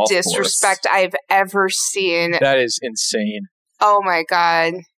sign of disrespect I've ever seen. That is insane. Oh my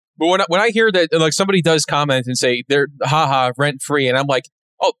God. But when I hear that, like, somebody does comment and say they're rent-free, and I'm like,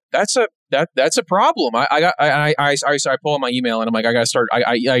 oh, that's a problem. I pull out my email and I'm like, I got to start.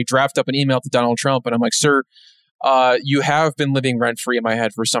 I draft up an email to Donald Trump and I'm like, sir, you have been living rent-free in my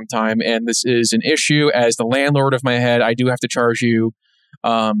head for some time, and this is an issue. As the landlord of my head, I do have to charge you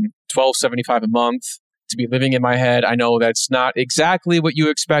 $12.75 a month to be living in my head. I know that's not exactly what you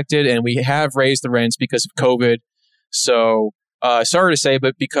expected, and we have raised the rents because of COVID. So sorry to say,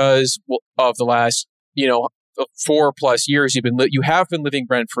 but because of the last 4+ years you have been living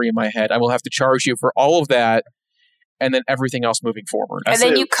rent free in my head, I will have to charge you for all of that, and then everything else moving forward. And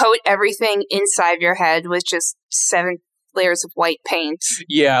then you coat everything inside your head with just 7 layers of white paint.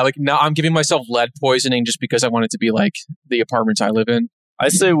 Yeah, like now I'm giving myself lead poisoning just because I want it to be like the apartments I live in. I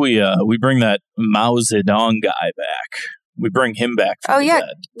say we bring that Mao Zedong guy back. We bring him back from the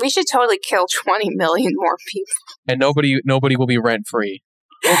dead. We should totally kill 20 million more people. And nobody will be rent free.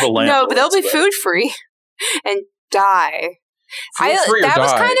 No, but they'll be food free and die. That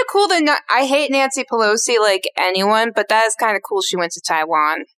was kind of cool. I hate Nancy Pelosi like anyone, but that is kind of cool. She went to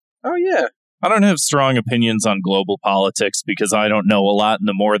Taiwan. Oh yeah. I don't have strong opinions on global politics because I don't know a lot, and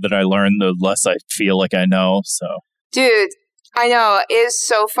the more that I learn, the less I feel like I know. So, dude, I know. It is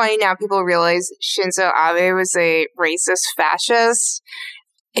so funny now. People realize Shinzo Abe was a racist fascist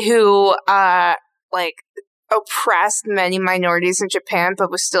who, oppressed many minorities in Japan,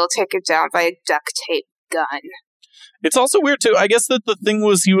 but was still taken down by a duct tape gun. It's also weird too. I guess that the thing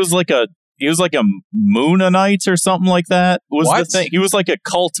was he was like a Moonanite or something like that. Was what? The thing? He was like a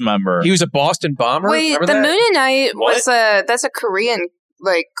cult member. He was a Boston bomber. Wait, the Moonanite was that's a Korean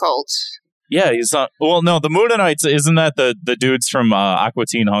cult. Yeah, he's not. Well, no, the Moonanites, isn't that the dudes from Aqua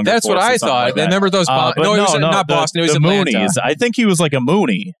Teen Hunger That's Force what I thought. Like that? Remember those? No, it was not Boston. It was the Atlanta. Moonies. I think he was like a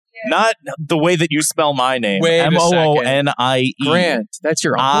Moonie. Yeah. Not the way that you spell my name. Wait Moonie. Grant, that's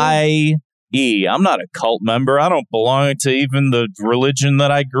your uncle? I.E. I'm not a cult member. I don't belong to even the religion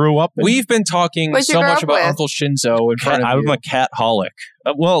that I grew up in. We've been talking so much about Uncle Shinzo in front of you. I'm a cat-holic.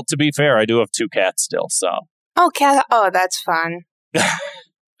 Well, to be fair, I do have 2 cats still, so. Oh, cat. Oh, that's fun.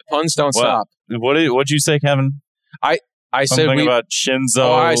 Puns don't stop. What'd you say, Kevin? I said about Shinzo.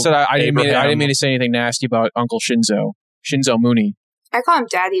 Oh, I said I didn't mean to say anything nasty about Uncle Shinzo Mooney. I call him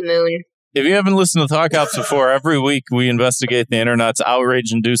Daddy Moon. If you haven't listened to Thought Cops before, every week we investigate the internet's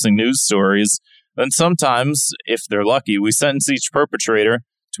outrage-inducing news stories. Then sometimes, if they're lucky, we sentence each perpetrator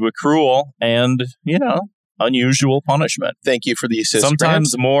to a cruel and, unusual punishment. Thank you for the assist.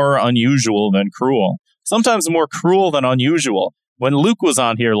 Sometimes more unusual than cruel. Sometimes more cruel than unusual. When Luke was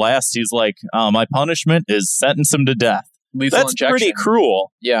on here last, he's like, my punishment is sentence him to death. That's pretty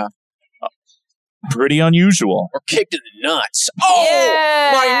cruel. Yeah. Pretty unusual. Or kicked in the nuts. Oh,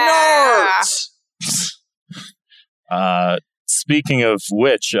 yeah. My nuts! Speaking of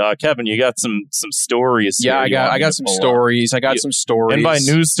which, Kevin, you got some stories. Yeah, I got some stories. And by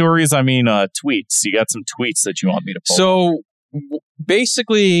news stories, I mean tweets. You got some tweets that you want me to pull. So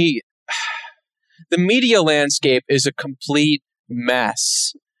basically, the media landscape is a complete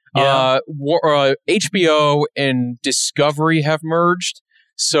mess. Yeah. HBO and Discovery have merged.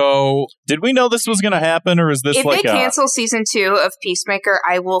 So, did we know this was going to happen, or is this if they cancel season 2 of Peacemaker,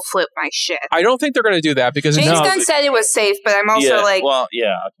 I will flip my shit. I don't think they're going to do that because James Gunn said it was safe, but I'm also okay.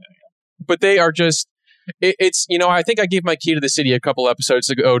 But they are just. It's I think I gave my key to the city a couple episodes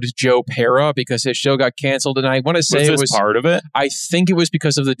ago to Joe Pera because his show got canceled, and I want to say it was part of it. I think it was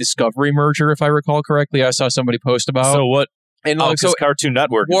because of the Discovery merger, if I recall correctly. I saw somebody post about. So what? And so Cartoon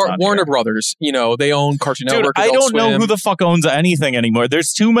Network Warner Brothers, they own Cartoon Network. I don't know who the fuck owns anything anymore.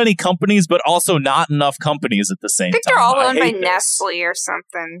 There's too many companies, but also not enough companies at the same time. I think they're all owned by Nestle or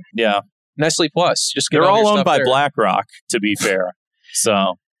something. Yeah. Nestle Plus. They're all owned by BlackRock, to be fair.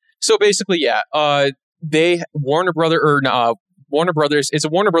 So basically, yeah. Warner Brothers, it's a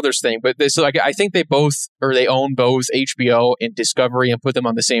Warner Brothers thing, but I think they own both HBO and Discovery and put them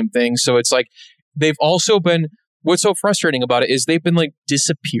on the same thing. So it's like, they've also been, what's so frustrating about it is they've been like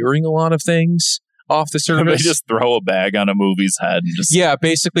disappearing a lot of things off the service. They just throw a bag on a movie's head and just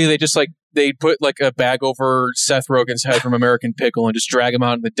basically they just like they put like a bag over Seth Rogen's head from American Pickle and just drag him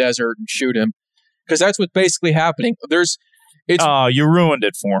out in the desert and shoot him, because that's what's basically happening. You ruined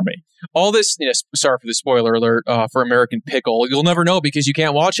it for me. All this, sorry for the spoiler alert for American Pickle. You'll never know because you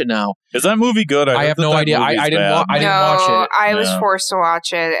can't watch it now. Is that movie good? I have no idea. I didn't watch it. I was forced to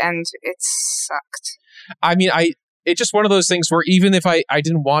watch it and it sucked. I mean, it's just one of those things where even if I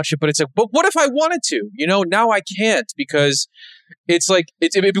didn't watch it, but it's like, but what if I wanted to? Now I can't, because it's like,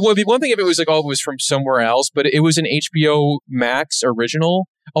 it would be one thing if it was like, it was from somewhere else, but it was an HBO Max original,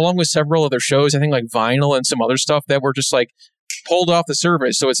 along with several other shows, I think like Vinyl and some other stuff that were just like pulled off the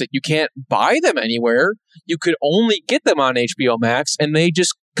service. So it's like, you can't buy them anywhere. You could only get them on HBO Max, and they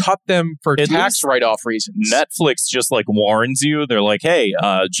just cut them for tax write-off reasons. Netflix just like warns you. They're like, hey,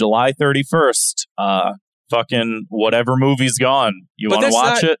 July 31st, fucking whatever movie's gone. You want to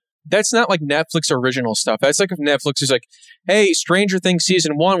watch it? That's not like Netflix original stuff. That's like if Netflix is like, hey, Stranger Things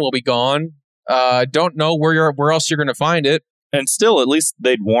season 1 will be gone. Don't know where else you're going to find it. And still, at least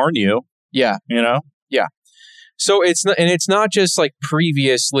they'd warn you. Yeah. Yeah. So it's not just like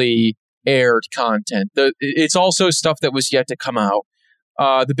previously aired content. It's also stuff that was yet to come out.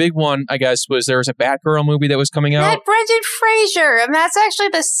 The big one, I guess, was there was a Batgirl movie that was coming out. That Brendan Fraser, and that's actually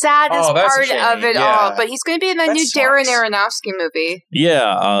the saddest part of it all. But he's going to be in the new Darren Aronofsky movie.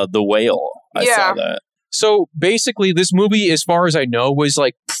 Yeah, The Whale. I saw that. So basically, this movie, as far as I know, was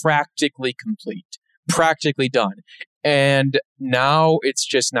like practically complete, practically done, and now it's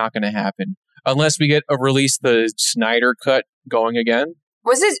just not going to happen unless we get the Snyder cut going again.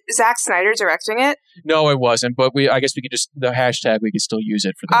 Was it Zack Snyder directing it? No, it wasn't. But I guess we could the hashtag. We could still use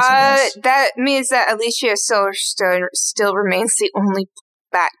it for this. That means that Alicia Silverstone still remains the only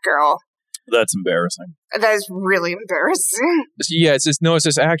Batgirl. That's embarrassing. That is really embarrassing. Yeah, it's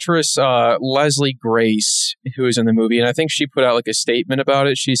this actress, Leslie Grace, who is in the movie, and I think she put out like a statement about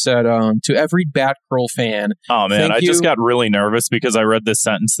it. She said, to every Batgirl fan. Oh man, I just got really nervous because I read this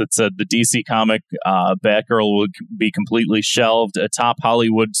sentence that said the DC comic Batgirl would be completely shelved. A top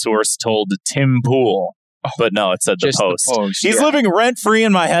Hollywood source told Tim Pool. But no, it said the Post. He's living rent-free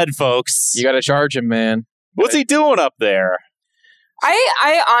in my head, folks. You got to charge him, man. What's he doing up there?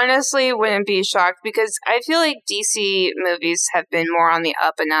 I honestly wouldn't be shocked because I feel like DC movies have been more on the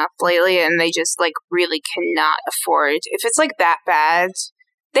up and up lately, and they just like really cannot afford. If it's like that bad,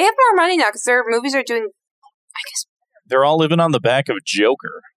 they have more money now because their movies are doing, I guess. They're all living on the back of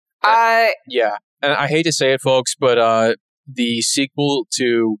Joker. Yeah. And I hate to say it, folks, but the sequel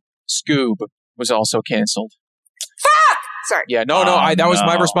to Scoob was also canceled. Fuck! Sorry. Yeah, that was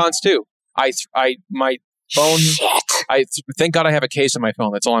my response too. My phone. Shit. Thank God I have a case on my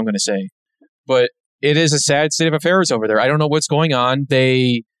phone. That's all I'm going to say. But it is a sad state of affairs over there. I don't know what's going on.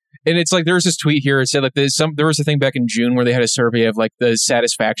 And it's like there's this tweet here. It said like there was a thing back in June where they had a survey of like the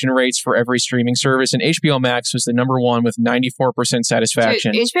satisfaction rates for every streaming service, and HBO Max was the number one with 94%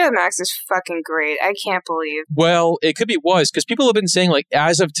 satisfaction. Dude, HBO Max is fucking great. I can't believe. Well, it could be because people have been saying like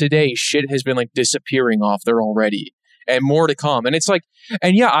as of today, shit has been like disappearing off there already. And more to come. And it's like,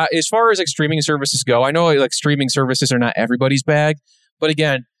 and yeah, as far as like streaming services go, I know like streaming services are not everybody's bag, but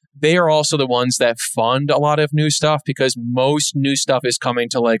again, they are also the ones that fund a lot of new stuff because most new stuff is coming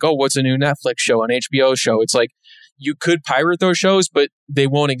to like, oh, what's a new Netflix show, an HBO show? It's like you could pirate those shows, but they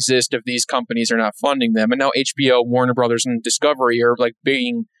won't exist if these companies are not funding them. And now HBO, Warner Brothers, and Discovery are like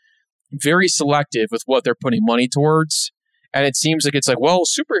being very selective with what they're putting money towards. And it seems like it's like, well,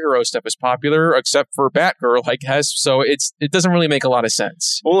 superhero stuff is popular, except for Batgirl, I guess. So it doesn't really make a lot of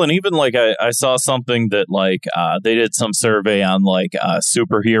sense. Well, and even like I saw something that like they did some survey on like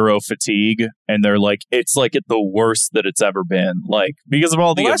superhero fatigue, and they're like, it's like at the worst that it's ever been, like because of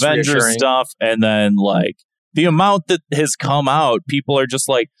all the Avengers stuff, and then like the amount that has come out, people are just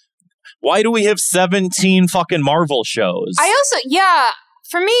like, why do we have 17 fucking Marvel shows?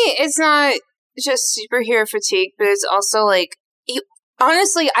 For me, it's not just superhero fatigue, but it's also like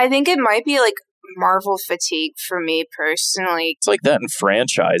honestly, I think it might be like Marvel fatigue for me personally. It's like that in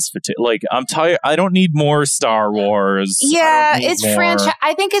franchise fatigue. Like I'm tired. I don't need more Star Wars. Yeah, it's franchise.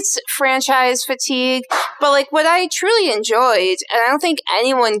 I think it's franchise fatigue. But like what I truly enjoyed, and I don't think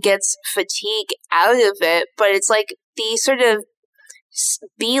anyone gets fatigue out of it, but it's like the sort of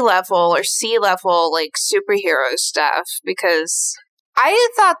B level or C level like superhero stuff, because I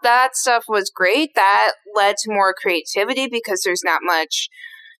thought that stuff was great. That led to more creativity because there's not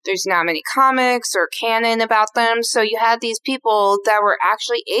many comics or canon about them. So you had these people that were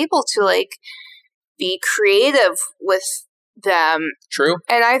actually able to like be creative with them. True.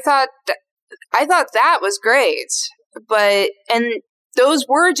 And I thought I thought that was great, and those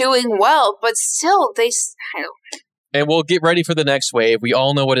were doing well, but still, I don't. And we'll get ready for the next wave. We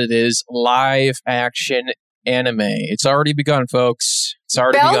all know what it is: live action anime. It's already begun, folks. It's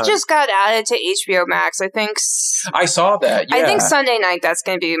already begun. Belle just got added to HBO Max. I think. I saw that. Yeah. I think Sunday night that's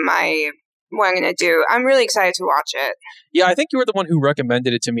going to be what I'm going to do. I'm really excited to watch it. Yeah, I think you were the one who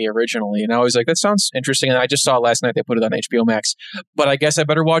recommended it to me originally, and I was like, that sounds interesting. And I just saw last night they put it on HBO Max. But I guess I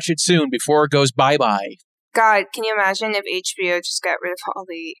better watch it soon before it goes bye-bye. God, can you imagine if HBO just got rid of all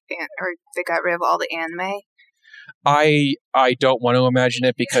the anime? I don't want to imagine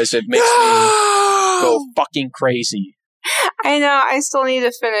it because it makes me go fucking crazy. I know. I still need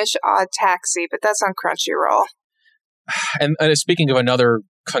to finish Odd Taxi, but that's on Crunchyroll. And speaking of another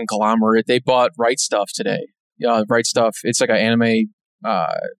conglomerate, they bought Right Stuff today. Right Stuff. It's like an anime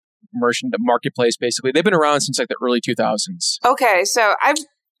merchant marketplace, basically. They've been around since like the early 2000s. Okay, so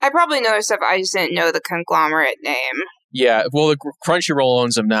I probably know stuff. I just didn't know the conglomerate name. Yeah, well, Crunchyroll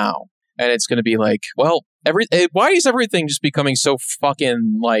owns them now, and it's going to be like, well, why is everything just becoming so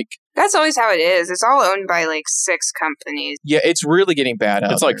fucking like? That's always how it is. It's all owned by like 6 companies. Yeah, it's really getting bad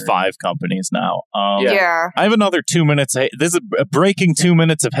out It's like 5 companies now. Yeah. I have another 2 minutes. This is a breaking 2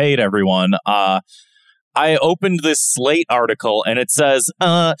 minutes of hate, everyone. I opened this Slate article and it says,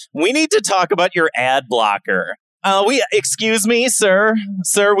 we need to talk about your ad blocker. Excuse me, sir.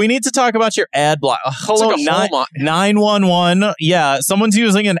 Sir, we need to talk about your ad blocker. Hello, like 911. Yeah, someone's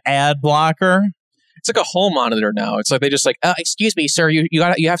using an ad blocker. It's like a hall monitor now. It's like they just like, excuse me, sir, you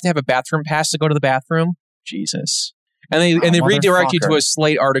have to have a bathroom pass to go to the bathroom. Jesus. And they redirect you to a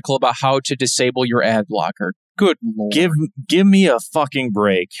Slate article about how to disable your ad blocker. Good Lord. Give me a fucking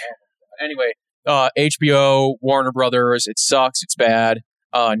break. Anyway, HBO, Warner Brothers, it sucks, it's bad.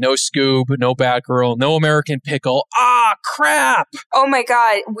 No Scoob, no Batgirl, no American Pickle. Ah, crap! Oh my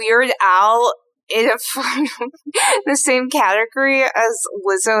God, Weird Al in the same category as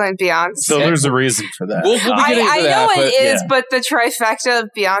Lizzo and Beyonce. So there's a reason for that. We'll be getting into that. I know it is, but the trifecta of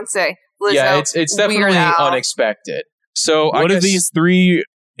Beyonce, Lizzo, yeah, it's definitely unexpected. So what do these 3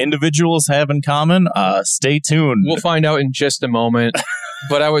 individuals have in common? Stay tuned. We'll find out in just a moment.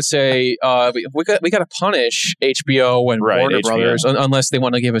 But I would say we got to punish HBO and Warner Brothers unless they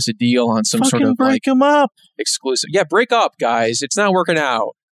want to give us a deal on some sort of break them up exclusive. Yeah, break up, guys. It's not working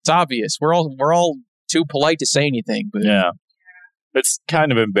out. It's obvious. We're all too polite to say anything. But yeah, it's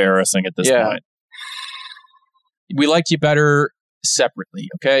kind of embarrassing at this point. We liked you better separately,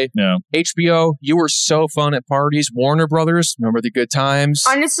 okay? Yeah. HBO, you were so fun at parties. Warner Brothers, remember the good times?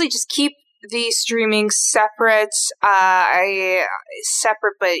 Honestly, just keep the streaming separate.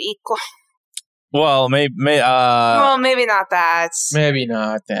 Separate but equal. Well, maybe not that. Maybe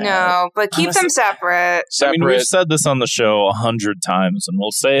not that. No, but keep them separate. I mean, we've said this on the show 100 times, and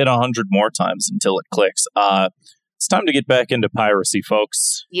we'll say it 100 more times until it clicks. It's time to get back into piracy,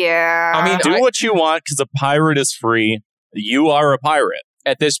 folks. Yeah. I mean, do what you want, because a pirate is free. You are a pirate.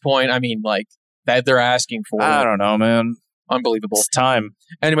 At this point, I mean, like, that they're asking for. I don't know, man. Unbelievable. It's time.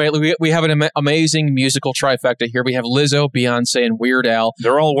 Anyway, we have an amazing musical trifecta here. We have Lizzo, Beyonce, and Weird Al.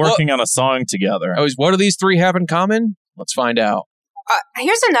 They're all working on a song together. What do these 3 have in common? Let's find out.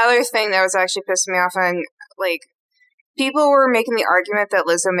 Here's another thing that was actually pissing me off on, like, people were making the argument that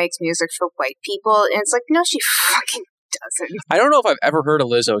Lizzo makes music for white people, and it's like, no, she fucking doesn't. I don't know if I've ever heard a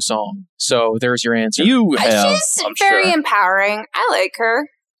Lizzo song, so there's your answer. You have. She's very empowering. I like her.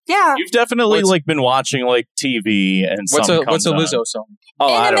 Yeah. You've definitely been watching like TV and what's a Lizzo song?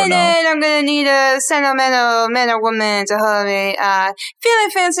 Oh, I don't know. I'm gonna need a sentimental man or woman to hold me. Feeling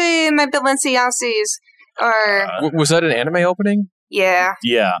fancy in my Balenciagas. Or was that an anime opening? Yeah.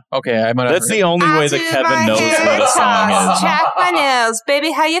 Yeah. Okay, I might have That's the only way that Kevin knows what a song is. Check my nails,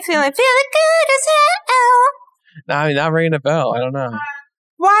 baby. How you feeling? Feeling good as hell. Nah, not ringing a bell. I don't know.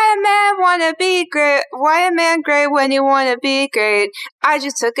 Why a man wanna be great? Why a man great when you wanna be great? I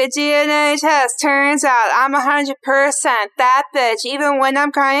just took a DNA test. Turns out I'm 100% that bitch, even when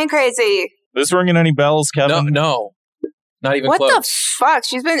I'm crying crazy. This ringing any bells, Kevin? No. Not even what close. What the fuck?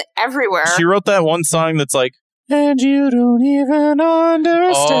 She's been everywhere. She wrote that one song that's like, and you don't even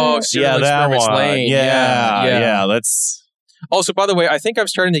understand. Oh, yeah, that one. Lane. Yeah, that's... Also, by the way, I think I'm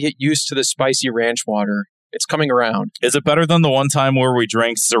starting to get used to the spicy ranch water. It's coming around. Is it better than the one time where we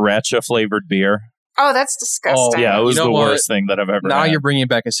drank sriracha flavored beer? Oh, that's disgusting. Oh, yeah, it was the worst thing that I've ever Now had. you're bringing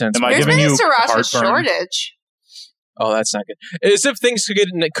back a sense. There's been a sriracha shortage. Oh, that's not good. As if things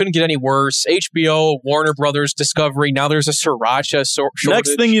couldn't get any worse. HBO, Warner Brothers, Discovery. Now there's a sriracha shortage.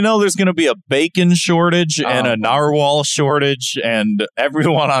 Next thing you know, there's going to be a bacon shortage and a narwhal shortage, and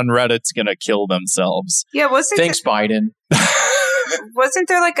everyone on Reddit's going to kill themselves. Yeah, Thanks, Biden. Wasn't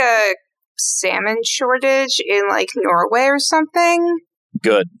there like a salmon shortage in like Norway or something.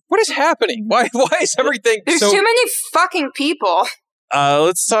 Good. What is happening? Why is everything There's so... too many fucking people.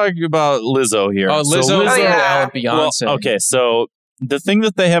 Let's talk about Lizzo here. Oh, Lizzo, Oh, yeah. and Beyonce. Well, okay, so the thing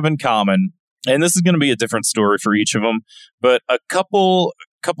that they have in common, and this is going to be a different story for each of them, but a couple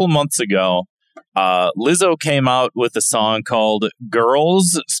months ago, Lizzo came out with a song called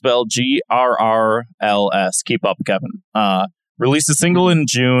Girls, spelled Grrrls. Keep up, Kevin. Released a single in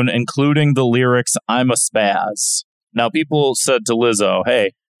June, including the lyrics, "I'm a spaz." Now, people said to Lizzo,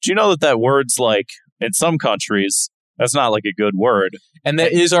 hey, do you know that word's like, in some countries, that's not like a good word. And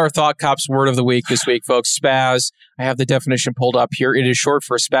that is our Thought Cops word of the week this week, folks. Spaz. I have the definition pulled up here. It is short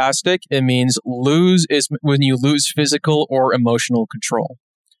for spastic. It means lose is when you lose physical or emotional control.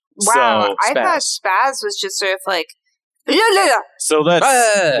 Wow, So, I thought spaz was just sort of like, la. So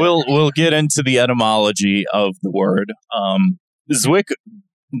that's we'll get into the etymology of the word. Zwick,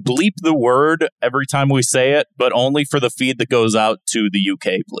 bleep the word every time we say it, but only for the feed that goes out to the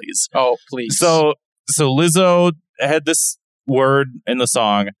UK, please. Oh, please. So Lizzo had this word in the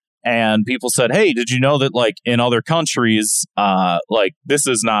song, and people said, "Hey, did you know that like in other countries, like this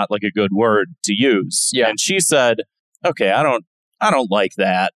is not like a good word to use?" Yeah. And she said, "Okay, I don't like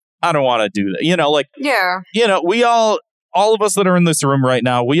that. I don't want to do that." You know, like Yeah. you know, we all of us that are in this room right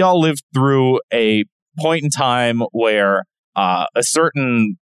now, we all lived through a point in time where a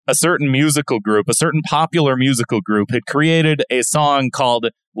certain musical group, a certain popular musical group had created a song called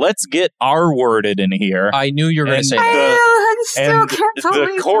 "Let's Get R-Worded in Here." I knew you were going to And say I that. still can't the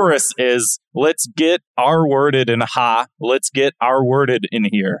believe chorus is "Let's get R-worded in ha. Let's get R-worded in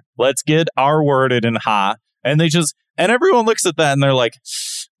here. Let's get R-worded in ha." And everyone looks at that and they're like,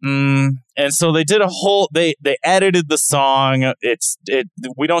 And so they did they edited the song.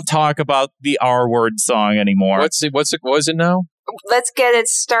 We don't talk about the R-word song anymore. What is it now? Let's get it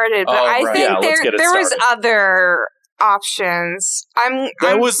started. But Oh, I right. think Yeah, let's get it there was started. other options.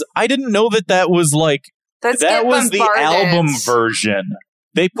 I didn't know that was like, Let's that get was the bombarded. album version.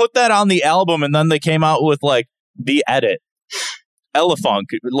 They put that on the album and then they came out with like the edit. Elefunk,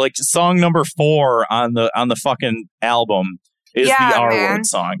 like song number 4 on the fucking album is Yeah, the R-word man.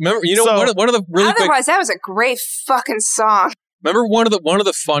 song. Remember, you know, So- one of the really quick, Otherwise, that was a great fucking song. remember one of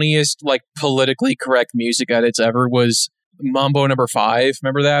the funniest like politically correct music edits ever was Mambo number 5.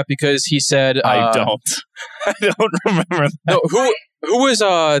 Remember that? Because he said I don't remember that. No, who was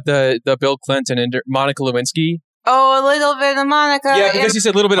the Bill Clinton and Monica Lewinsky? Oh, a little bit of Monica. Yeah, because he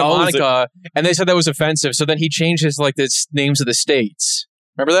said a little bit of Oh, is Monica, and they said that was offensive. So then he changed his like the names of the states.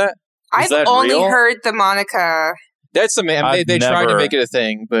 Remember that? I've that only real? heard the Monica. That's the man. I've They tried to never- make it a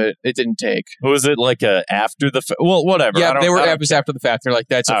thing, but it didn't take. Was it like a after the well, whatever. Yeah, I don't it was after the fact. They're like,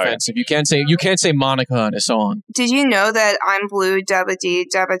 that's All right. offensive. You can't say Monica on a song. Did you know that I'm Blue, Dabba Dee,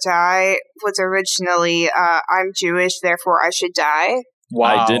 Dabba Die was originally I'm Jewish, therefore I should die?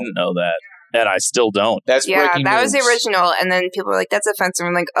 Wow, I didn't know that, and I still don't. That's Yeah, breaking that was news. the original. And then people were like, that's offensive.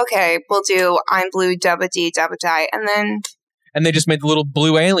 I'm like, okay, we'll do I'm Blue, Dabba Dee, Dabba Die. And then, And they just made the little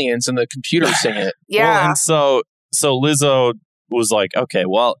blue aliens and the computer sing it. yeah. Well, and so Lizzo was like, okay,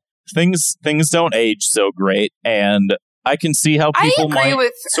 well, things don't age so great, and I can see how I people agree might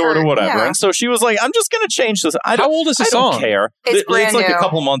with sort her, of whatever. yeah. And so she was like, I'm just going to change this. How old is the I song? don't care. It's brand like new. a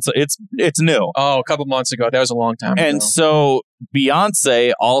couple months. It's new. Oh, a couple months ago. That was a long time ago. And so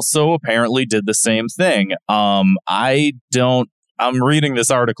Beyonce also apparently did the same thing. I'm reading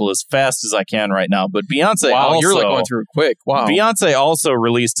this article as fast as I can right now, but Beyonce wow, also you're like going through it quick. Wow. Beyonce also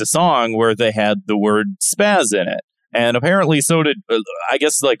released a song where they had the word spaz in it. And apparently so did, I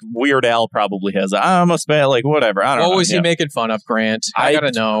guess, like, Weird Al probably has I'm a spaz, like, whatever. I don't know. What was he Yeah. making fun of, Grant? I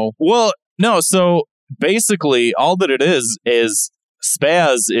gotta know. Well, no, so basically all that it is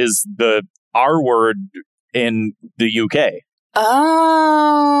spaz is the R word in the UK.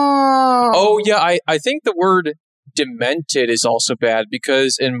 Oh. Oh, yeah, I think the word demented is also bad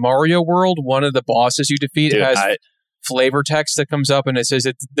because in Mario World, one of the bosses you defeat Dude, has flavor text that comes up and it says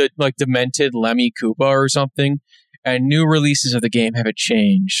it's like demented Lemmy Koopa or something. And new releases of the game have it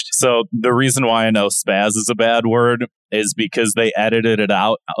changed. So the reason why I know spaz is a bad word is because they edited it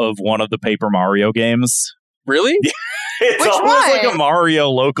out of one of the Paper Mario games. Really? It's Which almost one? like a Mario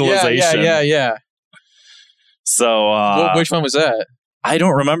localization. Yeah. So Which one was that? I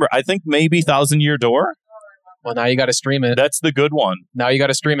don't remember. I think maybe 1,000 Year Door. Well, now you got to stream it. That's the good one. Now you got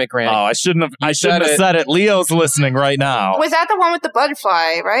to stream it, Grant. Oh, I shouldn't have. I said shouldn't have it. said it. Leo's listening right now. Was that the one with the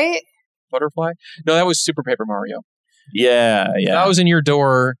butterfly, right? Butterfly? No, that was Super Paper Mario. Yeah. That was in your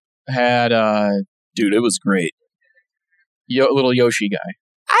door. Had Dude, it was great. little Yoshi guy.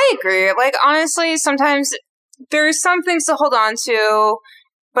 I agree. Like, honestly, sometimes there's some things to hold on to.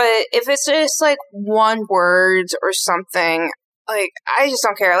 But if it's just like one word or something, like, I just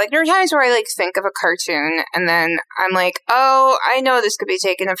don't care. Like, there are times where I like think of a cartoon and then I'm like, oh, I know this could be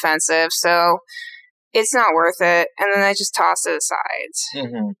taken offensive, so it's not worth it. And then I just toss it aside.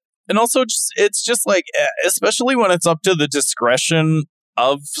 Mm-hmm. And also, it's just like, especially when it's up to the discretion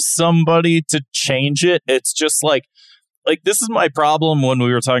of somebody to change it, it's just like this is my problem when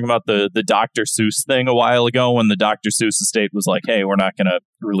we were talking about the Dr. Seuss thing a while ago, when the Dr. Seuss estate was like, hey, we're not going to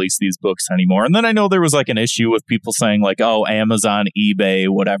release these books anymore. And then I know there was like an issue with people saying like, oh, Amazon, eBay,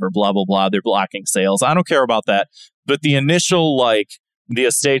 whatever, blah, blah, blah, they're blocking sales. I don't care about that. But the initial, like, the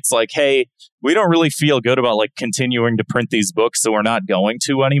estate's like, hey, we don't really feel good about like continuing to print these books, so we're not going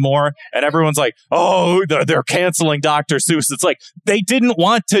to anymore. And everyone's like, oh, they're canceling Dr. Seuss. It's like, they didn't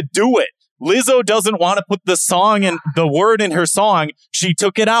want to do it. Lizzo doesn't want to put the song and the word in her song. She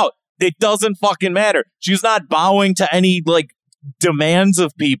took it out. It doesn't fucking matter. She's not bowing to any like demands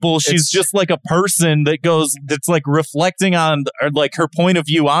of people. She's just like a person that's like reflecting on like her point of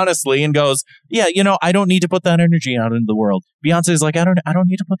view honestly and goes, yeah, you know, I don't need to put that energy out into the world. Beyonce's like, I don't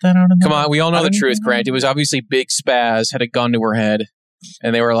need to put that out in the world. Come on, we all know the truth, Grant. It was obviously Big Spaz had a gun to her head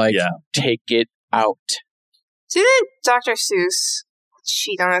and they were like, take it out. Didn't Dr. Seuss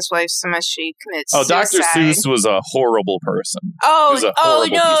cheat on his wife so much she committed suicide? Dr. Seuss was a horrible person. Oh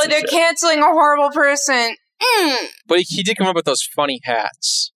no, they're canceling a horrible person. But he did come up with those funny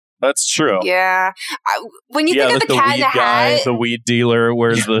hats. That's true. Yeah. When you think of the cat in the hat, the weed dealer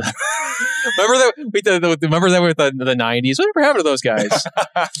wears the... Remember that with the 90s? Whatever happened to those guys?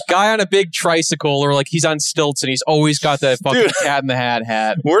 Guy on a big tricycle, or like he's on stilts and he's always got that fucking cat in the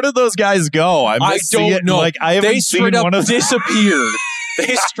hat. Where did those guys go? I don't know. Like, I haven't seen one of them. Disappeared.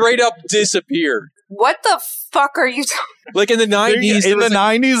 They straight up disappeared. What the fuck are you talking? Like in the 90s. In the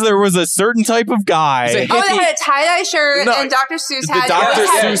 90s, there was a certain type of guy. They had a tie-dye shirt, and Dr. Seuss had Dr.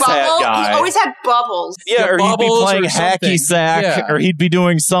 Seuss hat guy. He always had bubbles. Yeah, or he'd be playing hacky sack, or he'd be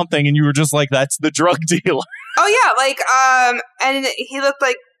doing something, and you were just like, that's the drug dealer. Oh, yeah, like, and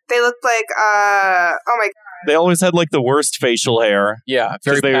they looked like, oh my God. They always had, like, the worst facial hair. Yeah,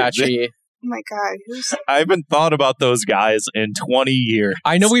 very patchy. Oh my God. I haven't thought about those guys in 20 years.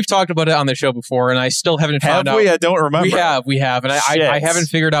 I know we've talked about it on the show before, and I still haven't found out. Have we? I don't remember. We have. And I haven't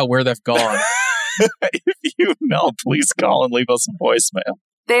figured out where they've gone. If you know, please call and leave us a voicemail.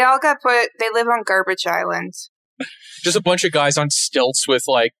 They all got they live on Garbage Island. Just a bunch of guys on stilts with,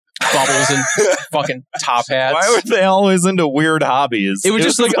 like, bubbles and fucking top hats. Why were they always into weird hobbies? It was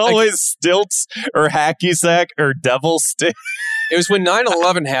just like always stilts or hacky sack or devil stick. It was when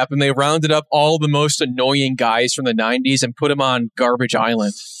 9/11 happened, they rounded up all the most annoying guys from the 90s and put them on Garbage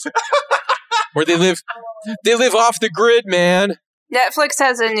Island. Where they live off the grid, man. Netflix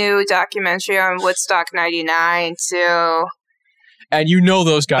has a new documentary on Woodstock 99, too. And you know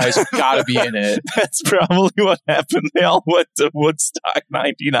those guys have got to be in it. That's probably what happened. They all went to Woodstock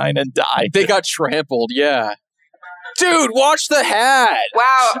 99 and died. They got trampled, yeah. Dude, watch the hat!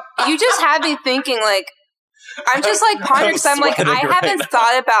 Wow, you just had me thinking, like, I'm just like pondering because I'm like, I haven't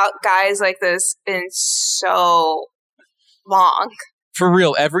thought about guys like this in so long. For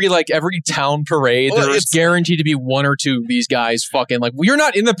real, every town parade, there's guaranteed to be one or two of these guys fucking like, you're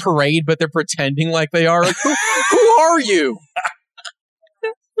not in the parade, but they're pretending like they are. Like, who are you?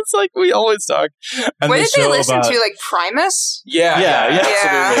 It's like we always talk. What did they listen to? Like Primus? Yeah.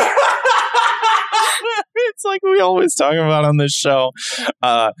 Absolutely. It's like we always talk about on this show.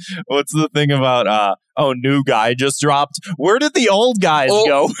 What's the thing about new guy just dropped? Where did the old guys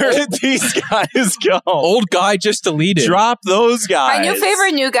go? Where did these guys go? Old guy just deleted. Drop those guys. My new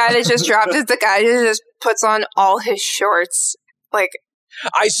favorite new guy that just dropped is the guy who just puts on all his shorts. Like,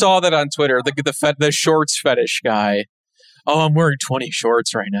 I saw that on Twitter. The shorts fetish guy. Oh, I'm wearing 20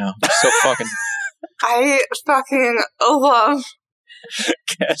 shorts right now. So fucking. I fucking love.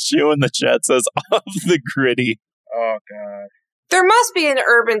 Cashew in the chat says off the gritty. Oh God. There must be an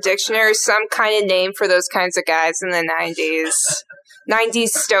Urban Dictionary, some kind of name for those kinds of guys in the 90s. 90s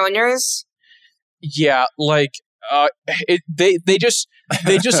stoners. Yeah, like they just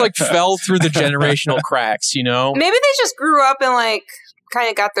like fell through the generational cracks, you know? Maybe they just grew up and like kind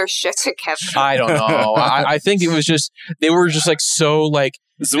of got their shit together. I don't know. I think it was just they were just like so like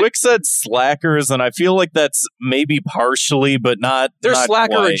Zwick said slackers, and I feel like that's maybe partially, but not. They're not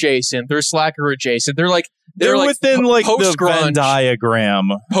slacker quite. adjacent. They're slacker adjacent. They're like within like the grunge Venn diagram.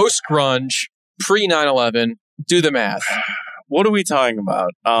 Post grunge, pre 9/11. Do the math. What are we talking about?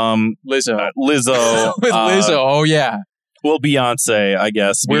 Lizzo. With Lizzo. Oh yeah. Well, Beyonce. I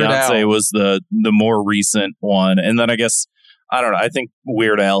guess Weird Beyonce Al. was the more recent one, and then I guess I don't know. I think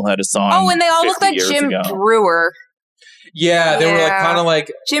Weird Al had a song. Oh, and they all look like Jim ago. Brewer. Yeah, they were like Yeah. kind of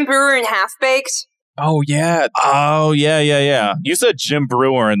like, Jim Brewer and Half Baked. oh yeah, Oh, yeah. You said Jim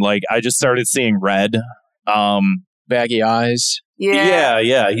Brewer, and like I just started seeing red. baggy eyes.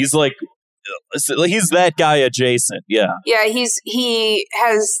 Yeah. He's like, he's that guy adjacent. Yeah. Yeah, he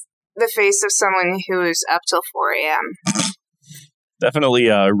has the face of someone who is up till 4 a.m. Definitely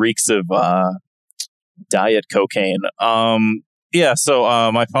reeks of diet cocaine. Yeah,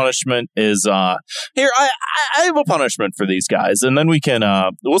 so my punishment is here. I have a punishment for these guys, and then we can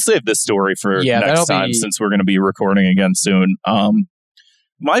we'll save this story for next time since we're going to be recording again soon.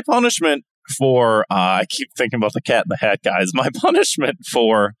 My punishment for I keep thinking about the Cat in the Hat guys. My punishment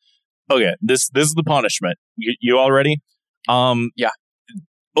for this is the punishment. You all ready? Yeah.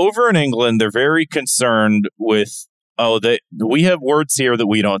 Over in England, they're very concerned with we have words here that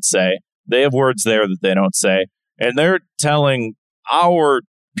we don't say. They have words there that they don't say, and they're telling our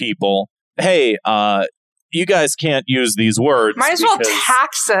people, hey, you guys can't use these words. Might as well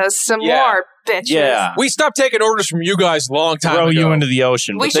tax us some more, bitches. Yeah. We stopped taking orders from you guys a long time ago. Throw you into the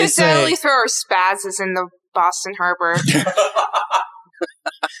ocean. We should definitely throw our spazzes in the Boston Harbor.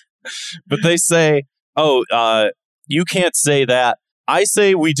 But they say, you can't say that. I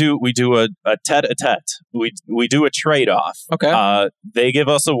say we do a tete-a-tete. We do a trade-off. Okay. They give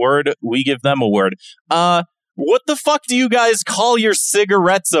us a word, we give them a word. What the fuck do you guys call your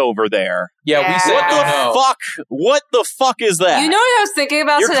cigarettes over there? Yeah, we said fuck? What the fuck is that? You know what I was thinking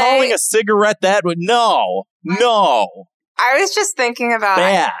about today? You're calling a cigarette that? No. I was just thinking about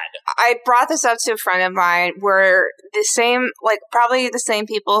bad. I brought this up to a friend of mine where probably the same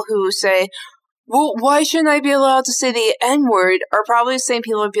people who say, well, why shouldn't I be allowed to say the N-word are probably the same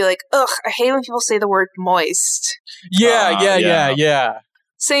people who would be like, ugh, I hate when people say the word moist. Yeah.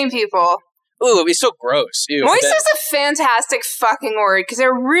 Same people. Ooh, it'd be so gross. Ew. Moist is a fantastic fucking word because it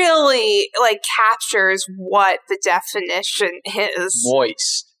really captures what the definition is.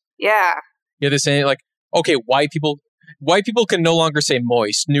 Moist. Yeah. Yeah, they're saying okay, white people can no longer say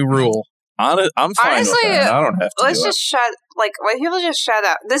moist. New rule. I'm fine Honestly, with that. I don't have to. Let's just white people just shut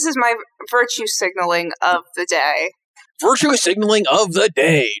up. This is my virtue signaling of the day. Virtue signaling of the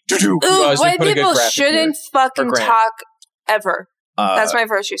day. Ooh, white people shouldn't fucking talk ever. That's my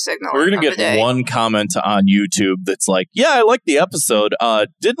virtue signal. We're going to get one comment on YouTube that's like, yeah, I like the episode.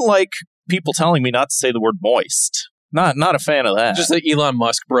 Didn't like people telling me not to say the word moist. Not a fan of that. Just the Elon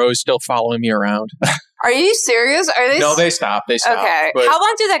Musk bros still following me around. Are you serious? Are they? No, they stopped. Okay. How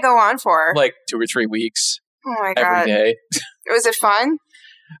long did that go on for? Like 2 or 3 weeks. Oh my god. Every day. Was it fun?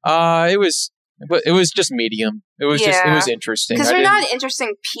 It was just medium. It was interesting. Because they're not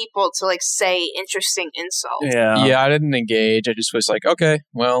interesting people to say interesting insults. Yeah, I didn't engage. I just was like, okay,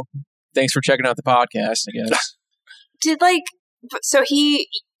 well, thanks for checking out the podcast, I guess. You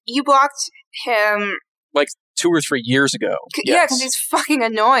blocked him 2 or 3 years ago. Yeah, because he's fucking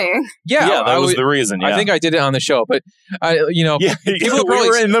annoying. Yeah, that was the reason. Yeah. I think I did it on the show, but people we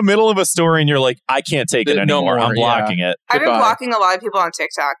were in the middle of a story, and you're like, I can't take it anymore. I'm blocking it. I've been blocking a lot of people on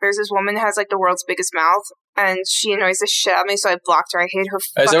TikTok. There's this woman who has the world's biggest mouth, and she annoys the shit out of me, so I blocked her. I hate her.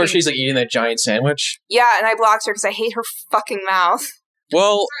 Is that where she's eating that giant sandwich? Yeah, and I blocked her because I hate her fucking mouth.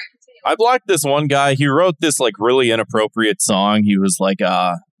 Well, I blocked this one guy. He wrote this really inappropriate song. He was like,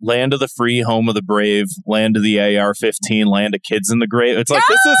 land of the free, home of the brave, land of the AR-15, land of kids in the grave. It's like,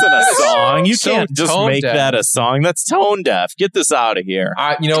 this isn't a song. You can't just make that a song. That's tone deaf. Get this out of here.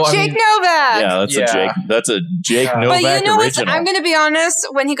 Jake Novak. Yeah, that's a Jake Novak but you know original. I'm going to be honest.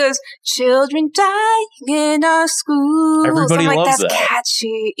 When he goes, children dying in our schools. Everybody I'm like, loves that's that.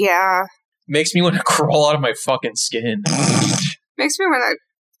 catchy. Yeah. Makes me want to crawl out of my fucking skin. Makes me want to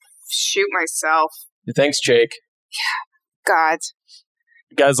shoot myself. Thanks, Jake. Yeah. God.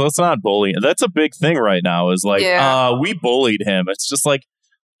 Guys, let's not bully. That's a big thing right now is we bullied him. It's just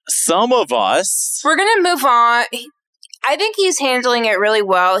some of us. We're going to move on. I think he's handling it really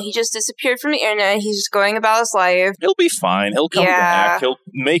well. He just disappeared from the internet. He's just going about his life. He'll be fine. He'll come back. He'll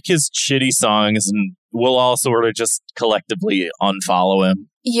make his shitty songs, and we'll all sort of just collectively unfollow him.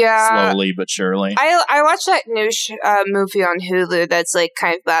 Yeah. Slowly but surely. I watched that new movie on Hulu that's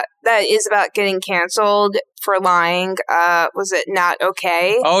that is about getting canceled for lying. Was it Not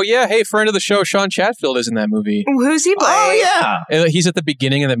Okay? Oh, yeah. Hey, friend of the show, Sean Chatfield is in that movie. Who's he playing? Oh, yeah. He's at the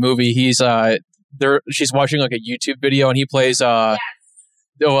beginning of the movie. He's she's watching a YouTube video, and he plays the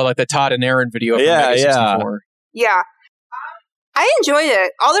Todd and Aaron video from Mega 64. Yeah. I enjoyed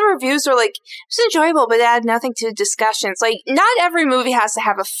it. All the reviews were it's enjoyable, but it had nothing to discussions. Not every movie has to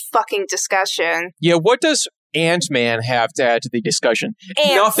have a fucking discussion. Yeah, what does Ant-Man have to add to the discussion?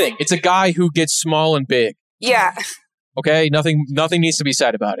 Ants. Nothing. It's a guy who gets small and big. Yeah. Okay? Nothing needs to be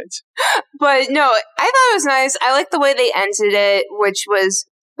said about it. But no, I thought it was nice. I like the way they ended it, which was.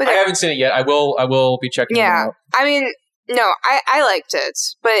 I haven't seen it yet. I will be checking it out. I mean, no, I liked it,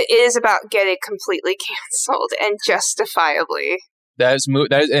 but it is about getting completely canceled and justifiably. That is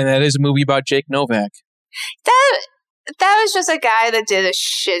a movie about Jake Novak. That was just a guy that did a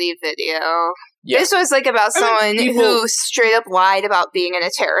shitty video. Yeah. This was like about someone who straight up lied about being in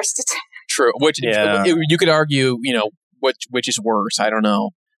a terrorist attack. True. Which you could argue, which is worse. I don't know.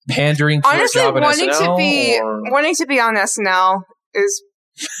 Pandering for a job at SNL? Wanting to be on SNL is...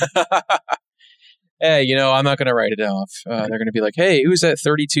 Hey, I'm not going to write it off. They're going to be like, hey, who's that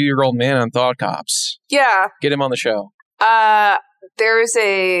 32-year-old man on Thought Cops? Yeah. Get him on the show. There's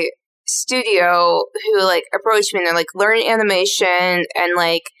a studio who, like, approached me and they're like, learn animation and,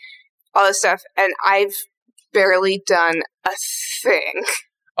 like, all this stuff. And I've barely done a thing.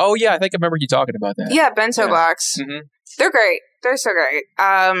 Oh, yeah. I think I remember you talking about that. Yeah, Bento Box. Mm-hmm. They're great. They're so great.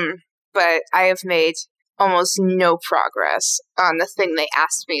 But I have made almost no progress on the thing they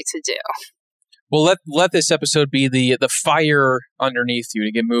asked me to do. Well, let this episode be the fire underneath you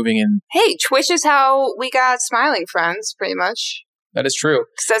to get moving. And hey, Twitch is how we got Smiling Friends, pretty much. That is true.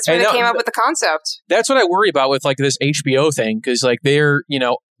 Because that's where they came up with the concept. That's what I worry about with like this HBO thing, because like they're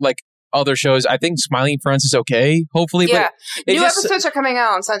like other shows. I think Smiling Friends is okay, hopefully. Yeah, but new episodes are coming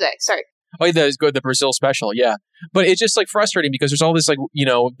out on Sunday. Sorry. Oh, the Brazil special, yeah. But it's just like frustrating because there's all this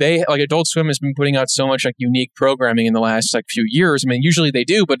they like Adult Swim has been putting out so much like unique programming in the last like few years. I mean, usually they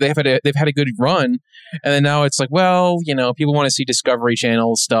do, but they've had a good run, and then now it's like, well, people want to see Discovery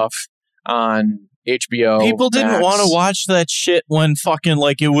Channel stuff on HBO. People didn't want to watch that shit when fucking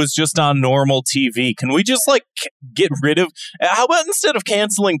like it was just on normal TV. Can we just like get rid of? How about instead of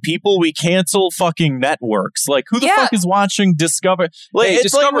canceling people, we cancel fucking networks? Like who the fuck is watching Discover? Like, hey,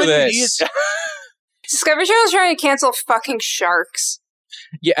 Discover like, this. Discovery Channel is trying to cancel fucking sharks.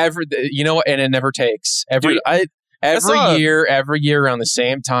 Yeah, and it never takes. Every year around the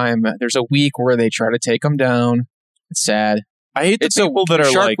same time, there's a week where they try to take them down. It's sad. I hate the people that are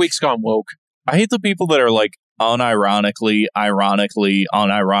Shark like Week's gone woke. I hate the people that are like unironically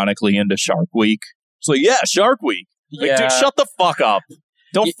into Shark Week. It's like, yeah, Shark Week. Like, dude, shut the fuck up.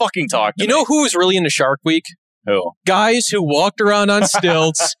 Don't fucking talk to me. You know who was really into Shark Week? Who? Guys who walked around on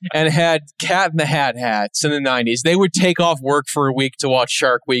stilts and had Cat in the Hat hats in the 90s. They would take off work for a week to watch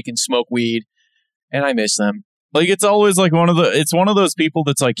Shark Week and smoke weed. And I miss them. Like, it's always like one of those people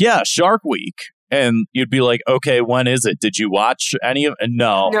that's like, yeah, Shark Week. And you'd be like, okay, when is it? Did you watch any of it?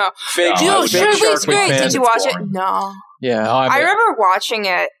 No. Fake. No, Shark Week's great. Did you watch it? No. Yeah. I remember watching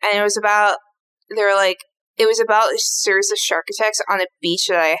it, and it was about, it was about a series of shark attacks on a beach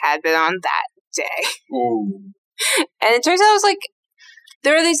that I had been on that day. Ooh. And it turns out it was like,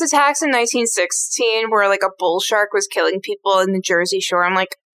 there were these attacks in 1916 where like a bull shark was killing people in the Jersey Shore. I'm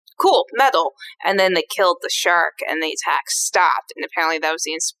like, cool, metal. And then they killed the shark and the attack stopped. And apparently that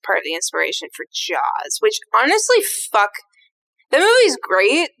was part of the inspiration for Jaws, which honestly, the movie's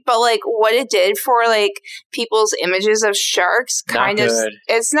great, but like what it did for like people's images of sharks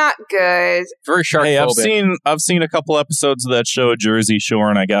it's not good. Very shark phobic. Hey, I've seen a couple episodes of that show, Jersey Shore,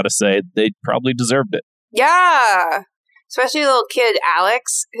 and I gotta say, they probably deserved it. Yeah. Especially the little kid,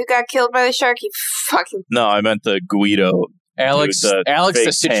 Alex, who got killed by the shark. He fucking... No, I meant the Guido. Alex,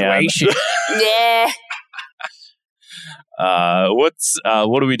 the situation. Yeah.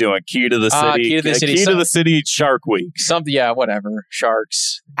 What are we doing? Key to the City. Key to the City. Shark Week. Something. Yeah, whatever.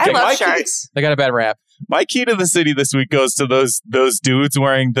 Sharks. I love sharks. They got a bad rap. My key to the city this week goes to those dudes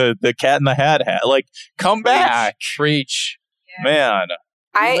wearing the Cat in the Hat hat. Like, come back. Yeah, preach. Yeah. Man,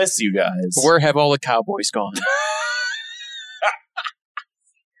 I miss you guys. Where have all the cowboys gone?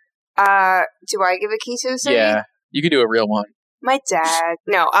 Do I give a key to the city? Yeah, you could do a real one. My dad.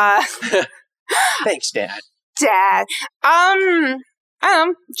 No. Thanks, Dad. Dad. I don't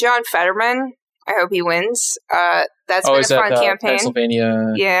know. John Fetterman. I hope he wins. That's been a fun campaign.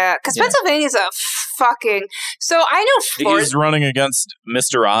 Pennsylvania. Yeah, because Pennsylvania's a fucking. So I know Florida. He's running against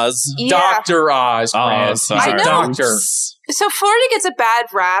Mr. Oz. Yeah. Dr. Oz. Oh, I know. Doctor. So Florida gets a bad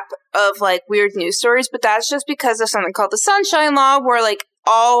rap of like weird news stories, but that's just because of something called the Sunshine Law, where like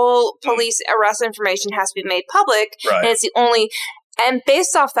all police arrest information has to be made public, right. And it's the only. And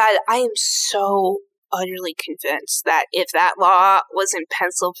based off that, I am so utterly convinced that if that law was in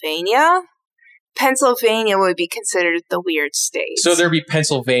Pennsylvania would be considered the weird state. So there'd be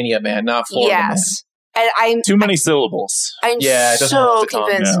Pennsylvania, man, not Florida. Yes. Man. And I'm too many syllables. I'm so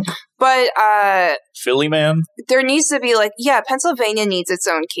convinced. Yeah. But Philly man? There needs to be like, Pennsylvania needs its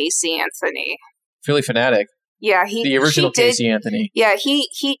own Casey Anthony. Philly fanatic. Yeah, the original Casey Anthony. Yeah,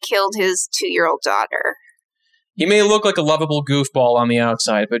 he killed his 2-year-old daughter. He may look like a lovable goofball on the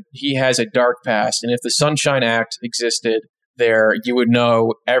outside, but he has a dark past. And if the Sunshine Act existed there, you would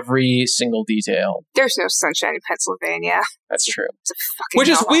know every single detail. There's no sunshine in Pennsylvania. That's true. It's a fucking Which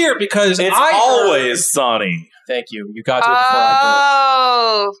is hell. weird because It's I always sunny. Thank you. You got to it before I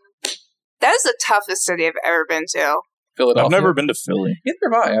Oh, that is the toughest city I've ever been to. did. Philadelphia. I've never been to Philly. Neither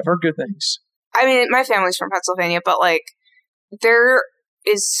have I. I've heard good things. I mean, my family's from Pennsylvania, but like, there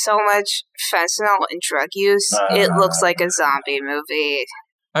is so much fentanyl and drug use. It looks like a zombie movie.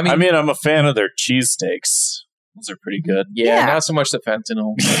 I mean, I'm a fan of their cheesesteaks. Those are pretty good. yeah, Yeah. not so much the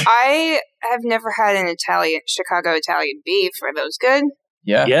fentanyl. I have never had an Chicago Italian beef. Are those good?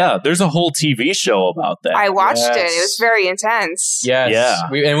 Yeah. Yeah, there's a whole TV show about that. I watched it. Yes. It was very intense. Yes. Yeah.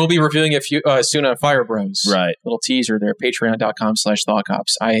 And we'll be reviewing it soon on Fire Bros. Right. Little teaser there.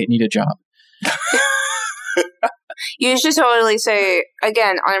 Patreon.com/ThoughtCops. I need a job. You should totally say,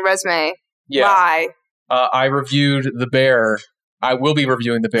 again, on a resume, Yeah. lie. I reviewed The Bear. I will be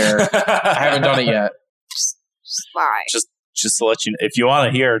reviewing The Bear. I haven't done it yet. Just lie. Just to let you know, if you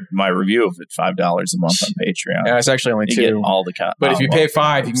want to hear my review of it, $5 a month on Patreon. Yeah, it's actually only You get 2. all the content. But if you pay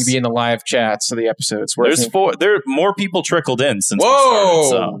 $5, you can be in the live chats of the episodes. There's 4. More people trickled in since Whoa! we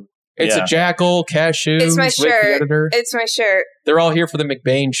started. So. It's Yeah. a Jackal, Cashew, It's my Rick the shirt. editor. It's my shirt. They're all here for the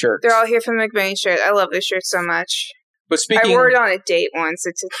McBain shirt. They're all here from the McBain shirt. I love this shirt so much. But speaking, I wore it on a date once.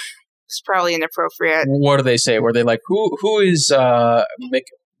 It's probably inappropriate. what do they say? Were they like, who is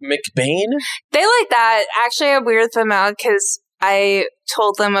McBain? They like that. Actually, I weirded them out because I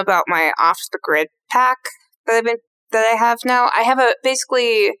told them about my off the grid pack that I have now. I have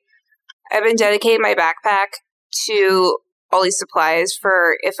I've been dedicating my backpack to all these supplies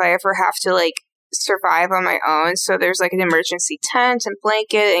for if I ever have to like survive on my own. So there's like an emergency tent and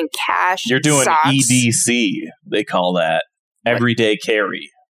blanket and cash. You're doing socks. EDC, they call that. Everyday carry.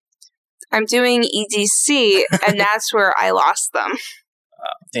 I'm doing EDC, and that's where I lost them.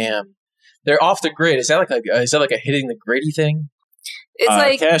 Damn, they're off the grid. Is that like a hitting the gritty thing? It's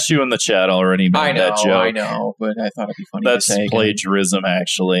like Cashew in the chat already made that joke. I know, but I thought it'd be funny That's to say. plagiarism,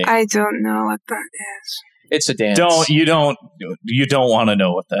 actually. I don't know what that is. It's a dance. You don't want to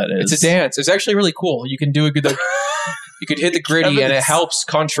know what that is. It's a dance. It's actually really cool. You can do a good. You could hit the gritty, and it helps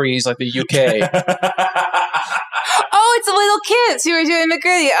countries like the UK. Oh, it's the little kids who are doing the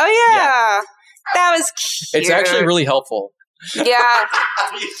gritty. Oh yeah. That was cute. It's actually really helpful. Yeah.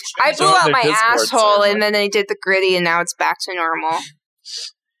 I blew Join out the my Discord asshole, server. and then I did the gritty, and now it's back to normal.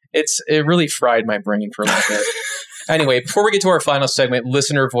 It really fried my brain for a little bit. Anyway, before we get to our final segment,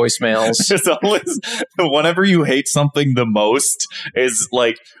 listener voicemails. There's always, whenever you hate something the most is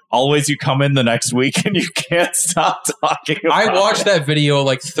like always you come in the next week and you can't stop talking about I watched it. that video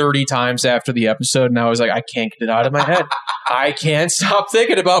like 30 times after the episode, and I was like, I can't get it out of my head. I can't stop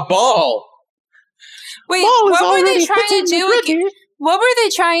thinking about Ball. Wait, what were they trying to do again? What were they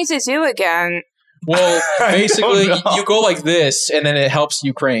trying to do again? Well, basically, don't know. you go like this, and then it helps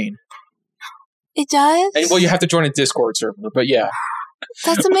Ukraine. It does? And, well, you have to join a Discord server, but yeah.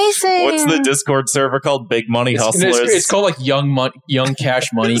 That's amazing. What's the Discord server called? Big Money Hustlers? It's called like Young Cash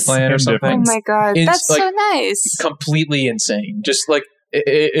Money Clan or Same something. Oh my god, It's that's like- so nice. Completely insane. Just like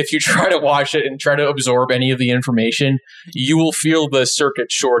if you try to watch it and try to absorb any of the information, you will feel the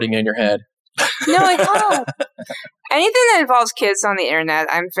circuit shorting in your head. No, I don't. Anything that involves kids on the internet,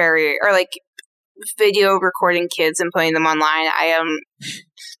 I'm very, or like video recording kids and putting them online, I am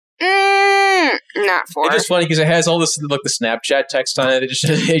not for. It's just funny because it has all this like the Snapchat text on it.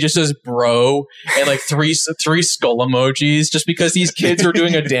 It just says "bro" and like three skull emojis. Just because these kids are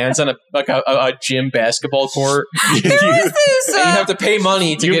doing a dance on a gym basketball court, There was this, and you have to pay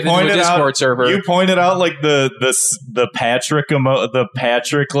money to You get into a pointed out- Discord server. You pointed out like the Patrick the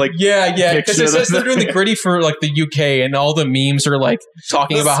Patrick like Yeah, because it picture says they're that- doing the gritty for like the UK, and all the memes are like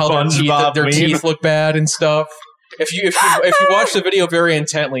talking The about how their SpongeBob their meme. teeth look bad and stuff. If you watch the video very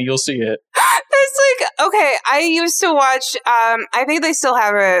intently, you'll see it. It's like, okay, I used to watch, I think they still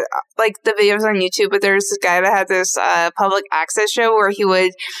have it, like the videos on YouTube, but there's this guy that had this public access show where he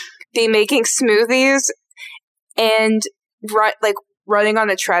would be making smoothies and running on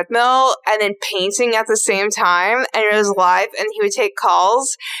the treadmill and then painting at the same time, and it was live, and he would take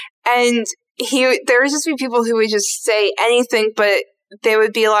calls, and there would just be people who would just say anything, but there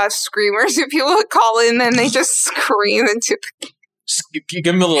would be a lot of screamers if people would call in and they just scream into You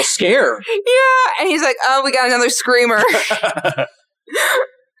give him a little scare. yeah, and he's like, oh, we got another screamer.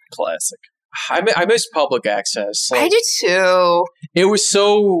 classic. I miss public access. I Like, do too. it was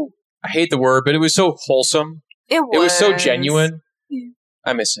so, I hate the word, but it was so wholesome. It It was so genuine. Yeah.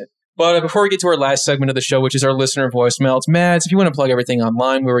 I miss it. But before we get to our last segment of the show, which is our listener voicemail, it's Mads. If you want to plug everything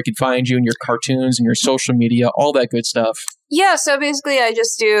online, where we can find you and your cartoons and your social media, all that good stuff. Yeah, so basically I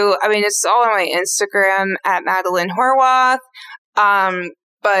just do, it's all on my Instagram at Madeline Horwath.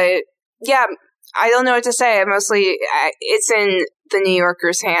 But yeah, I don't know what to say. It's in the New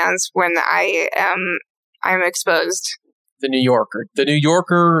Yorker's hands when I'm exposed. The New Yorker.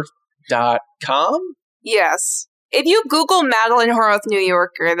 TheNewYorker.com? Yes. If you Google Madeline Horwath New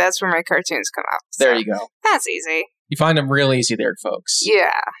Yorker, that's where my cartoons come up. So there you go. That's easy. You find them real easy there, folks.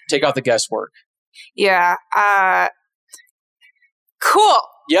 Yeah. Take out the guesswork. Yeah. Cool.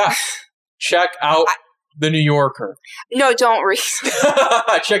 Yeah. Check out The New Yorker. No, don't read.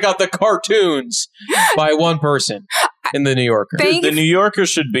 Check out the cartoons by one person in The New Yorker. The New Yorker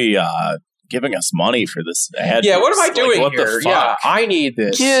should be giving us money for this ad. Yeah, what am I doing what here? The fuck? Yeah, I need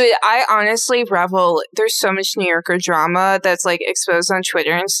this. Dude, I honestly revel. There's so much New Yorker drama that's like exposed on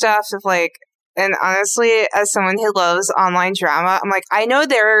Twitter and stuff. And honestly, as someone who loves online drama, I'm like, I know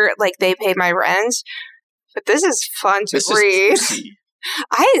they pay my rent, but this is fun to read.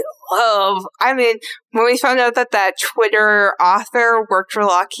 When we found out that Twitter author worked for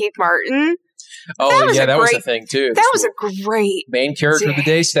Lockheed Martin. Oh, that was a thing too. That was a great main character of the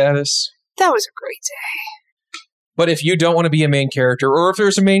day status. That was a great day. But if you don't want to be a main character, or if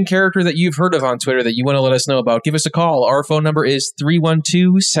there's a main character that you've heard of on Twitter that you want to let us know about, give us a call. Our phone number is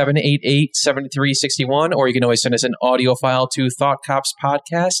 312-788-7361, or you can always send us an audio file to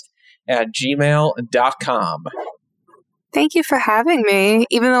thoughtcopspodcast@gmail.com. Thank you for having me.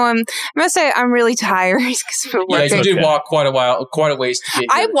 Even though I must say I'm really tired because we're working. Yeah, you did walk quite a ways to get here.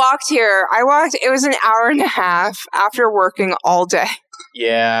 I walked here. It was an hour and a half after working all day.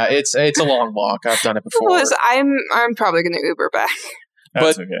 Yeah, it's a long walk. I've done it before. I'm probably going to Uber back.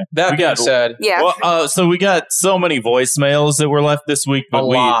 That's but okay. That being said, yeah. Well, so we got so many voicemails that were left this week, but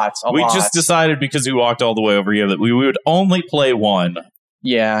we just decided because we walked all the way over here that we would only play one.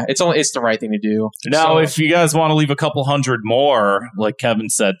 Yeah, it's the right thing to do. Now, if you guys want to leave a couple hundred more, like Kevin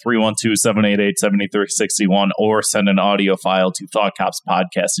said, 312-788-7361, or send an audio file to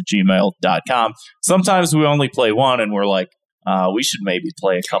thoughtcopspodcast@gmail.com. Sometimes we only play one, and we're like, we should maybe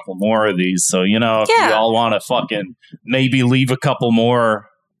play a couple more of these. So, if you all want to fucking maybe leave a couple more.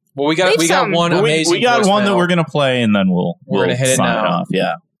 Well, we got one amazing. We got one that we're going to play, and then we're going to hit it now. Off.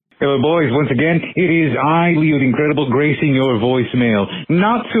 Yeah. Hello, boys. Once again, it is I, Leo the Incredible, gracing your voicemail.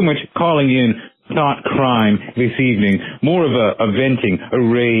 Not so much calling in thought crime this evening, more of a venting, a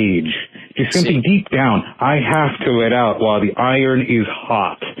rage. Just something deep down I have to let out while the iron is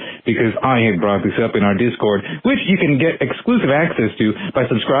hot. Because I had brought this up in our Discord, which you can get exclusive access to by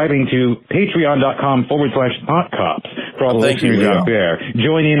subscribing to patreon.com/thoughtcops for all the listeners out there.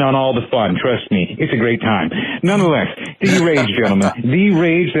 Join in on all the fun. Trust me, it's a great time. Nonetheless, the rage, gentlemen, the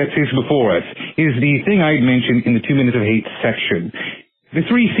rage that sits before us is the thing I had mentioned in the 2 Minutes of Hate section. The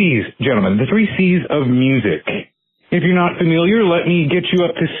 3 C's, gentlemen, the 3 C's of music. If you're not familiar, let me get you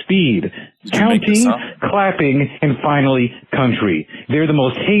up to speed. Counting, clapping, and finally, country. They're the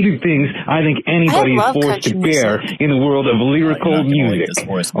most hated things I think anybody is forced to bear in the world of lyrical music.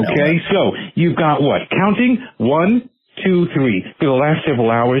 Okay, so you've got what? Counting, 1, 2, 3. For the last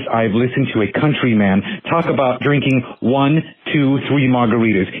several hours, I've listened to a countryman talk about drinking 1, 2, 3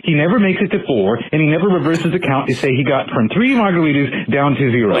 margaritas. He never makes it to 4, and he never reverses the count to say he got from 3 margaritas down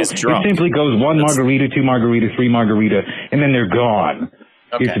to 0. It simply goes 1 margarita, 2 margarita, 3 margarita, and then they're gone.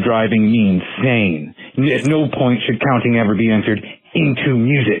 Okay. It's driving me insane. At no point should counting ever be entered into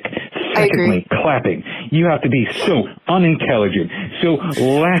music. Secondly, clapping. You have to be so unintelligent, so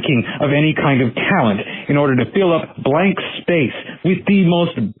lacking of any kind of talent in order to fill up blank space with the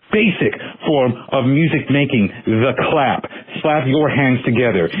most basic form of music making, the clap. Slap your hands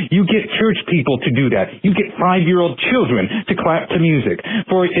together. You get church people to do that. You get 5-year-old children to clap to music.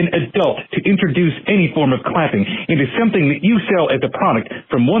 For an adult to introduce any form of clapping into something that you sell as a product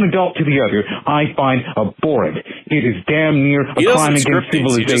from one adult to the other, I find abhorrent. It is damn near a crime against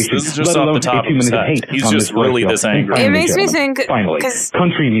civilization, let alone a 2 minutes of hate. He's just really this angry. It makes me think... Finally,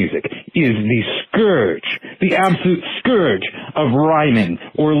 country music is the scourge, the absolute scourge of rhyming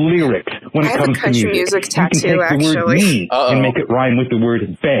or lyrics when it comes to music. Tattoo, you can take the word me and make it rhyme with the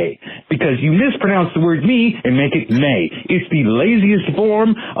word bay. Because you mispronounce the word me and make it may. It's the laziest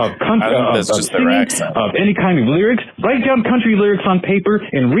form of singing, of any kind of lyrics. Write down country lyrics on paper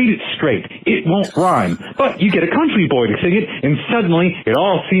and read it straight. It won't rhyme. But you get a country boy to sing it, and suddenly it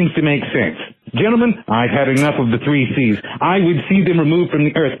all seems to make sense. Gentlemen, I've had enough of the 3 C's. I would see them removed from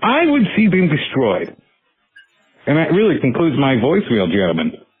the earth. I would see them destroyed. And that really concludes my voicemail,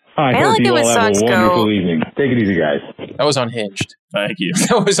 gentlemen. I I hope like you it all when have a songs wonderful go- evening. Take it easy, guys. That was unhinged. Thank you.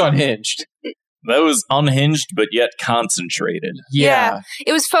 That was unhinged. That was unhinged, but yet concentrated. Yeah.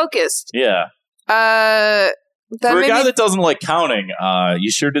 It was focused. Yeah. That For a made guy me- that doesn't like counting, you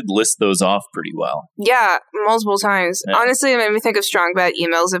sure did list those off pretty well. Yeah, multiple times. Yeah. Honestly, it made me think of Strong Bad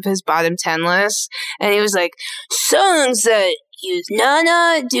emails of his bottom 10 list. And he was like, songs that use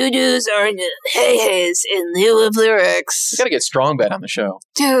na-na, doo-doos, or hey-heys in lieu of lyrics. We gotta get Strong Bet on the show.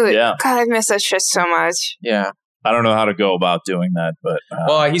 Dude, Yeah. God, I miss that shit so much. Yeah. I don't know how to go about doing that, but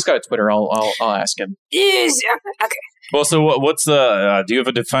Well, he's got a Twitter. I'll ask him. Yes. Okay. well. So what's the? Do you have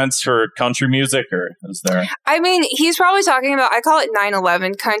a defense for country music, or is there? I mean, he's probably talking about, I call it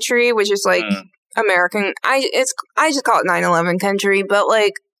 9/11 country, which is like American. I just call it 9/11 country, but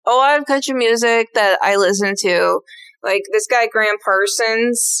like a lot of country music that I listen to, like this guy Graham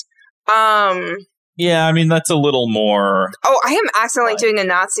Parsons. Yeah, I mean that's a little more. Oh, I am accidentally doing a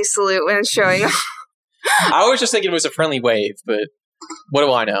Nazi salute when it's showing up. I was just thinking it was a friendly wave, but what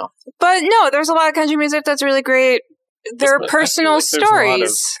do I know? But no, there's a lot of country music that's really great. They're I feel personal like there's a lot of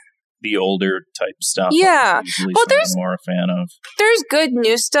stories. The older type stuff. Yeah. I'm usually Well, something there's- more a fan of. There's good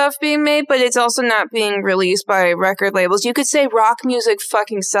new stuff being made, but it's also not being released by record labels. You could say rock music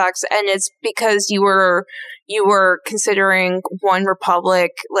fucking sucks, and it's because you were considering One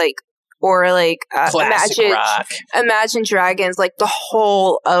Republic, like, or like Classic rock. Imagine Dragons, like the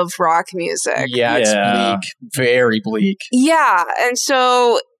whole of rock music. Yeah, it's Yeah. bleak. Very bleak. Yeah, and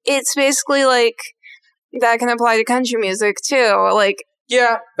so it's basically like that can apply to country music too. Like,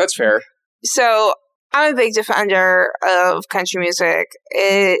 Yeah, that's fair. so I'm a big defender of country music.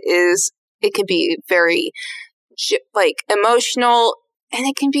 It can be very like emotional, and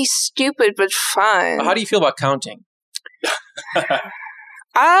it can be stupid but fun. How do you feel about counting?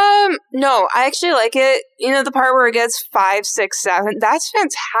 No, I actually like it. You know, the part where it gets 5, 6, 7. That's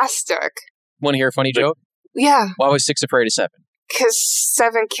fantastic. Want to hear a funny joke? Yeah, Why was 6 afraid of 7? because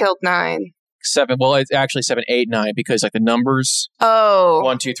 7 killed 9. 7. Well, it's actually 7, 8, 9 because like the numbers Oh,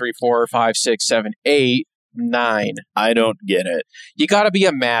 1, 2, 3, 4, 5, 6, 7, 8, 9. I don't get it. You got to be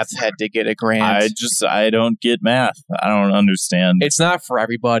a math head to get a grant. I don't get math. I don't understand. It's not for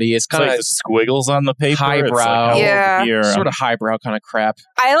everybody. It's It's kind like of the squiggles on the paper. It's like, highbrow. how over Yeah. here, sort of highbrow kind of crap.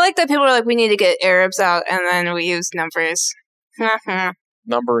 I like that people are like, we need to get Arabs out, and then we use numbers.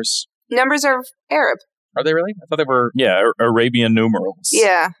 Numbers. Numbers are Arab. Are they really? I thought they were. Yeah, Arabian numerals.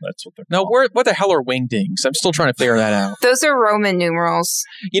 Yeah, That's what they're No, called. what the hell are wingdings? I'm still trying to figure that out. those are Roman numerals.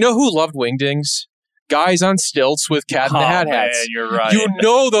 You know who loved wingdings? Guys on stilts with Cat in the Hat hats. Man, you're right. You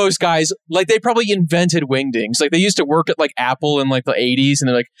know those guys, like they probably invented wingdings. Like they used to work at like Apple in like the 80s and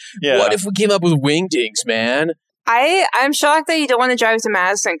they're like, yeah. what if we came up with wingdings, man? I'm shocked that you don't want to drive to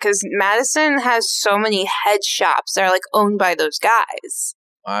Madison, because Madison has so many head shops that are like owned by those guys.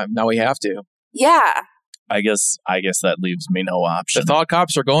 Now we have to. Yeah. I guess that leaves me no The option. Thought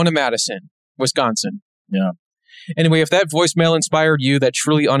Cops are going to Madison, Wisconsin. Yeah. Anyway, if that voicemail inspired you, that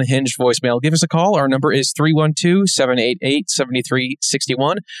truly unhinged voicemail, give us a call. Our number is 312-788-7361.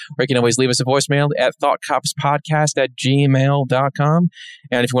 Or you can always leave us a voicemail at thoughtcopspodcast@gmail.com.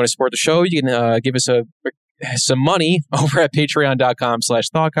 And if you want to support the show, you can give us some money over at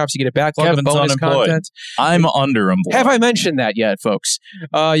patreon.com/thoughtcops. You get a backlog Kevin's of bonus unemployed. content. I'm underemployed. Have I mentioned that yet, folks?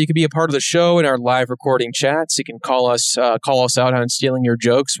 You can be a part of the show in our live recording chats. You can call us out on stealing your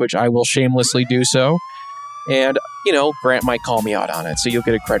jokes, which I will shamelessly do so. And, Grant might call me out on it, so you'll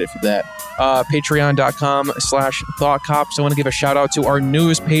get a credit for that. Patreon.com/thoughtcops. I want to give a shout out to our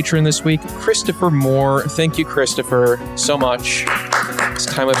newest patron this week, Christopher Moore. Thank you, Christopher, so much. It's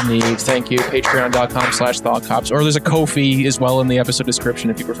time of need. Thank you. Patreon.com/thoughtcops. Or there's a Ko-fi as well in the episode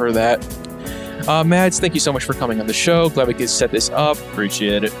description if you prefer that. Mads, thank you so much for coming on the show. Glad we could set this up.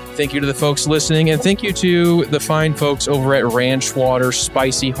 Appreciate it. Thank you to the folks listening, and thank you to the fine folks over at Ranch Water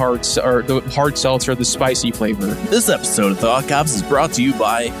Spicy Hearts, or the hard seltzer, the spicy flavor. This episode of Thought Cops is brought to you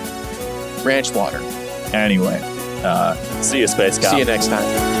by Ranch Water. Anyway. See you, Space Cop. See you next time.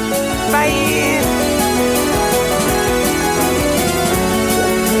 Bye.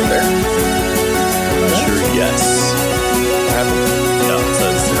 Sure, yes. No, it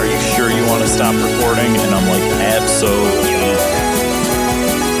says, are you sure you want to stop recording? And I'm like, absolutely.